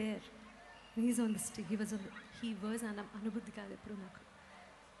right there. He was an అనుబుద్ధి కాదు ఎప్పుడు నాకు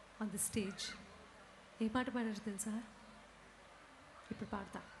on the stage. ఏ పాట పాడారు తెలుసా? ఇప్పుడు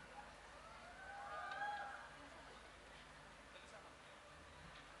పాడతా.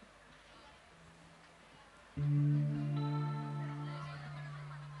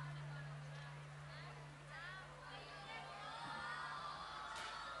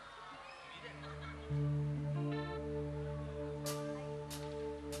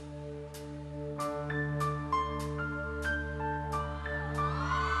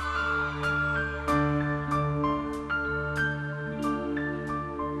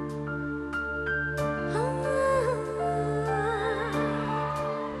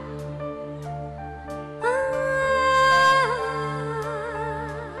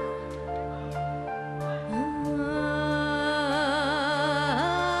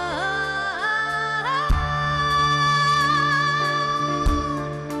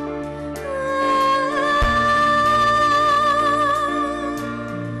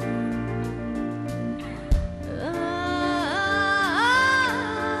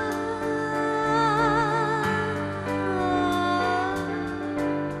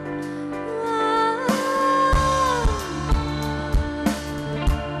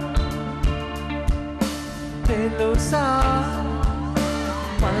 తెలుసా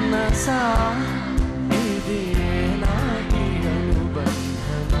మనసా ఇది నాటి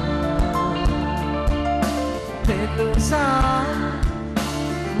అనుబంధమా, తెలుసా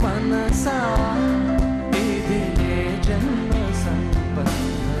మనసా ఇది జన్మ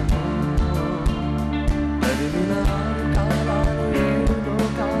సంబంధమా, తరిమినారు కాలాలు ఏడు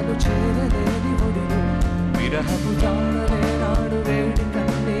లోకాలు చేరలేని ఒడిలు, విరహపు జాడలే నాడు వేడి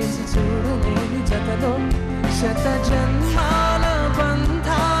కన్నేసి చూడలేని జతలో శత జన్మాల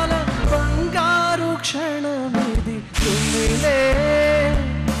బంధాల బంగారు క్షణమిది, తుమ్మిలే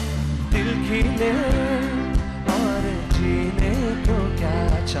దిల్ ఖిలే और जीने को क्या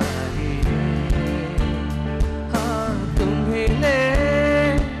चाहिए, हाँ तुम ही ले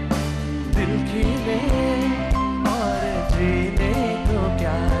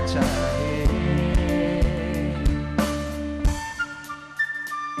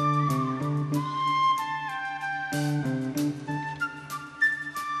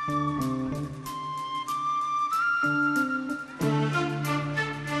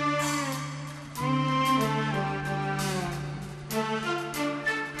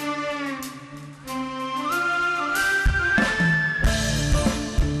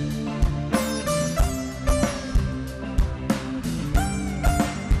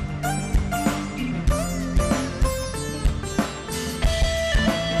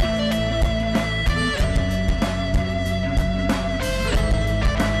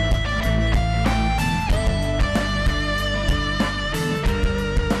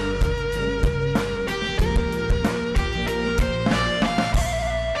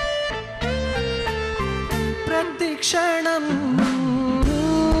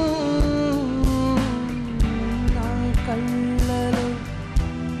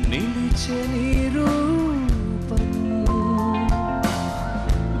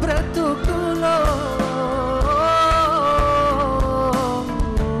బ్రతుకులో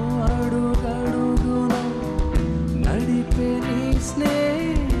అడుగడుగున నడిపే నీ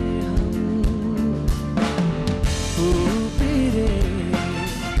స్నేహం ఊపిరే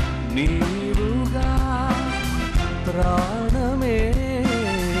నీరుగా ప్రాణమే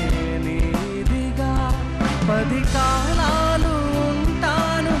నీదిగా 10 కాలాలు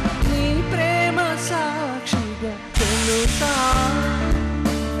ఉంటాను నీ ప్రేమ సాక్షిగా తెలుసా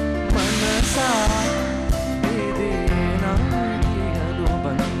మనసా ఇది నాకి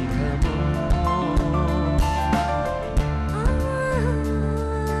అనుబంధము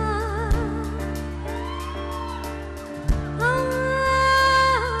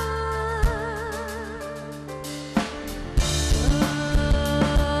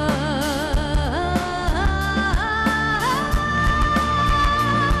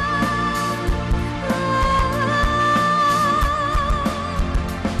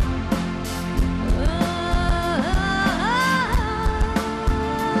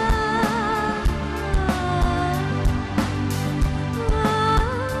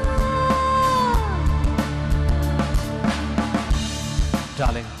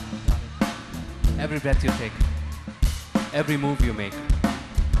Darling, every breath you take, every move you make,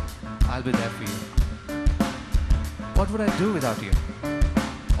 I'll be there for you. What would I do without you?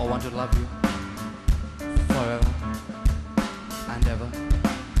 I want to love you forever and ever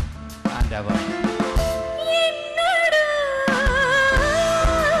and ever.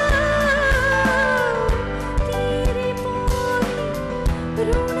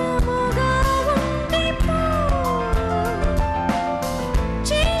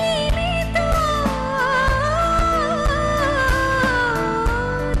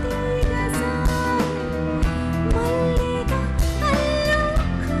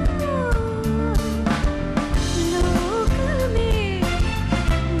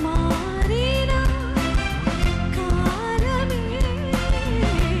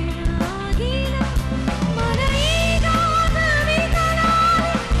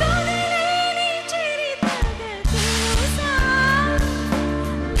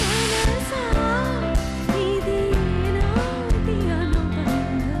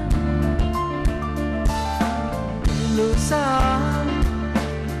 తెలుసా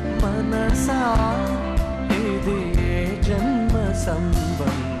మనసా ఇది ఏ జన్మ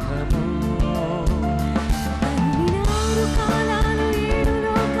సంబంధము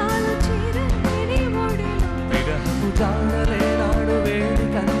విరహపు జాడలే నాడు వేడి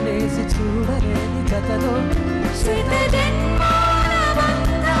కన్నేసి చూడలేని కథలో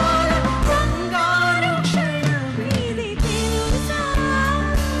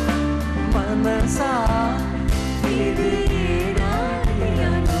మనసా ఇది నాటి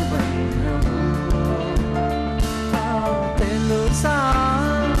అనుబంధము తెలుసా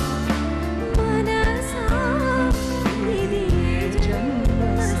మనసా ఇది జన్మ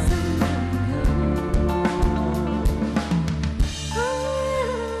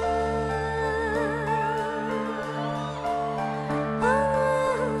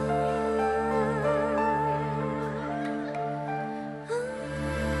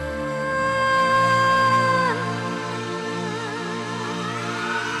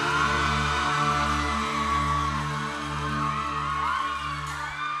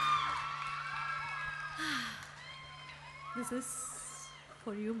This is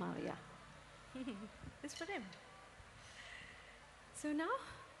for you, Mavya. It's for him. So now,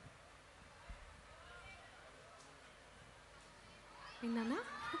 విన్నానా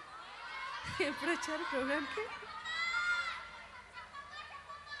ఎప్పుడు వచ్చారు ప్రోగ్రామ్కి?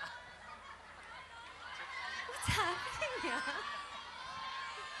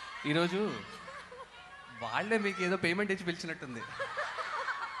 ఈరోజు వాళ్ళే మీకు ఏదో పేమెంట్ ఇచ్చి పిలిచినట్టుంది.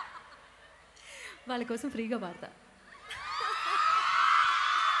 వాళ్ళ కోసం ఫ్రీగా వాడతా.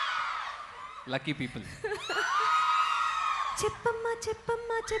 Lucky people. చెప్పమ్మా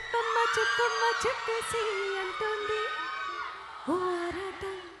చెప్పమ్మా చెప్పమ్మా చెప్పమ్మా చెప్పేసి అంటోంది ఓ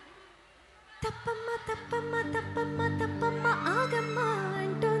ఆరాటం. తప్పమ్మా తప్పమ్మా తప్పమ్మా తప్పమ్మా ఆగమ్మా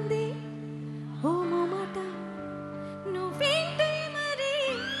అంటోంది ఓ మోమాట. నువ్వేంటి మరి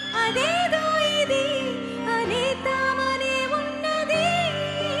అదేదో ఇది అనేతామనే ఉన్నది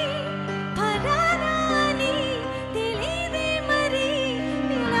పరారాని తెలియదే మరి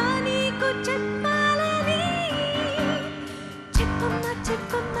ఇలా నీకు చెప్పాలని. చెప్పమ్మా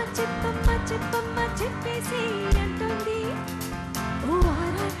చెప్పమ్మా చెప్పమ్మా చెప్పమ్మా చెప్పేసి అంటోంది ఓ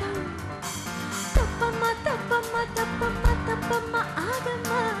ఆరాటం. తప్పమ్మా తప్ప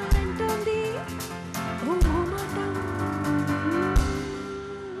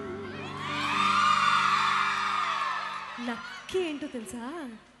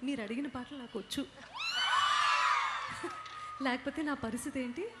మీరు అడిగిన పాటలు నాకు వచ్చు. లేకపోతే నా పరిస్థితి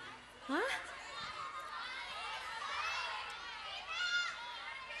ఏంటి?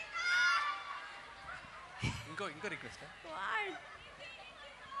 ఇంకో రిక్వెస్ట్.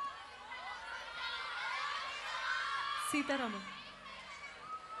 సీతారామం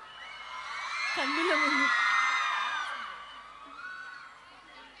కన్నుల ముందు.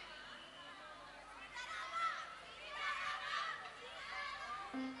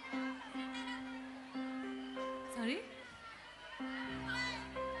 Sorry,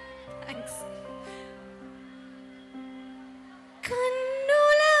 thanks.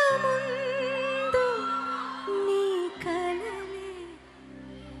 కన్నుల ముందు నీ కలలే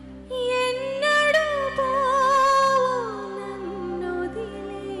ఎన్నడూ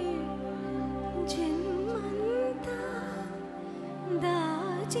నన్నొదిలే జన్మంతా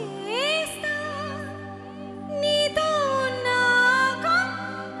దాచేస్తా నీతో నా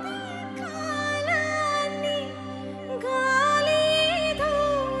కాలాన్ని గాలి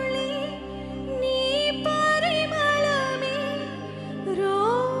ధూళి నీ పరిమళమే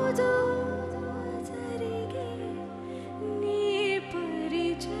రోజు జరిగే నీ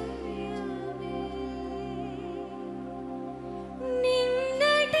పరిచయమే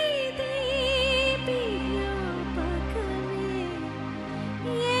నిన్నటి తీపి జ్ఞాపకమే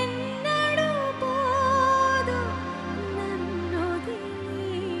ఎన్నడూ పోదు నన్నొదిలి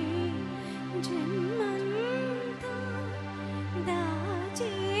జన్మంతా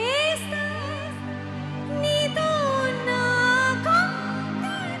దాచేస్తా నీతో నా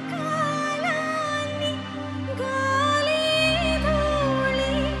కొంతకాలాన్ని గాలి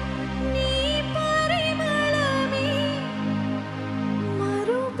ధూళి నీ పరిమళమే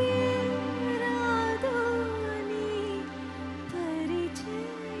మరుపే రాదు నీ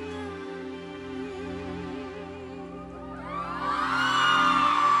పరిచయమే.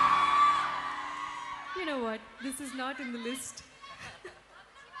 You know what? This is not in the list.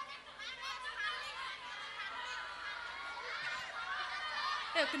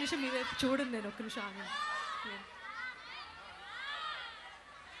 ఒక్క నిమిషం మీ వైపు చూడండి, నేను ఒక్క నిమిషం ఆగండి.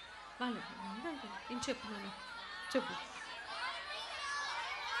 వాళ్ళు ఏం చెప్తున్నాను చెప్పు.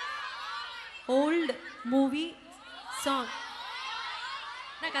 ఓల్డ్ మూవీ సాంగ్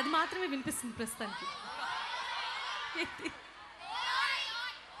నాకు అది మాత్రమే వినిపిస్తుంది ప్రస్తుతానికి.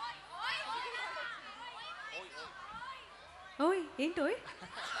 ఓయ్ ఏంటోయ్,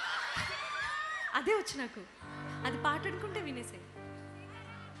 అదే వచ్చి నాకు అది పాట అనుకుంటే వినేసే.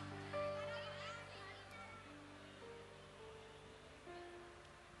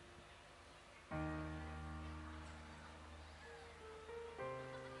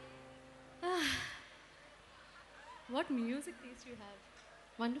 What music taste you have.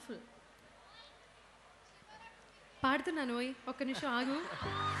 Wonderful. పాడుతున్నాను ఓయ్, ఒక్క నిమిషం ఆగు.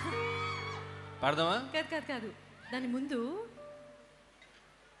 పాడదామా? కాదు కాదు కాదు, దాని ముందు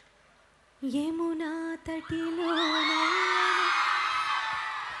యమునా తటిలో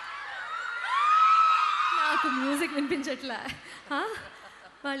నాకు మ్యూజిక్ వినిపించట్లా.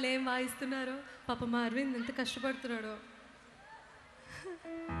 వాళ్ళు ఏం వాయిస్తున్నారో, పాప మా అరవింద్ ఎంత కష్టపడుతున్నాడో.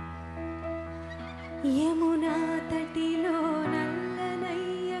 యమునా తటిలో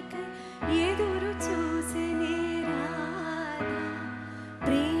నల్లనయ్యకై ఎదురు చూసెనే రాధా,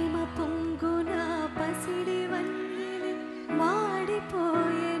 ప్రేమ పొంగున పసిడి వన్నెలే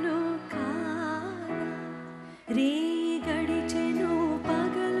వాడిపోయెను కాదా. రేయి గడిచెను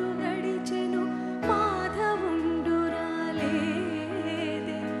పగలు గడిచెను మాధవుండు రాలేదే,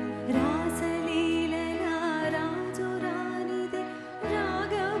 రాసలీలలా రాజు రానిదే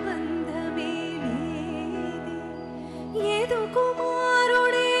రాగబంధమే లేదే. ఏదు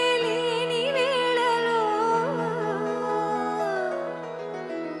కుమారుడే లేని వేళలో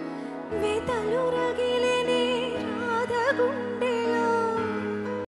వెతలు రగి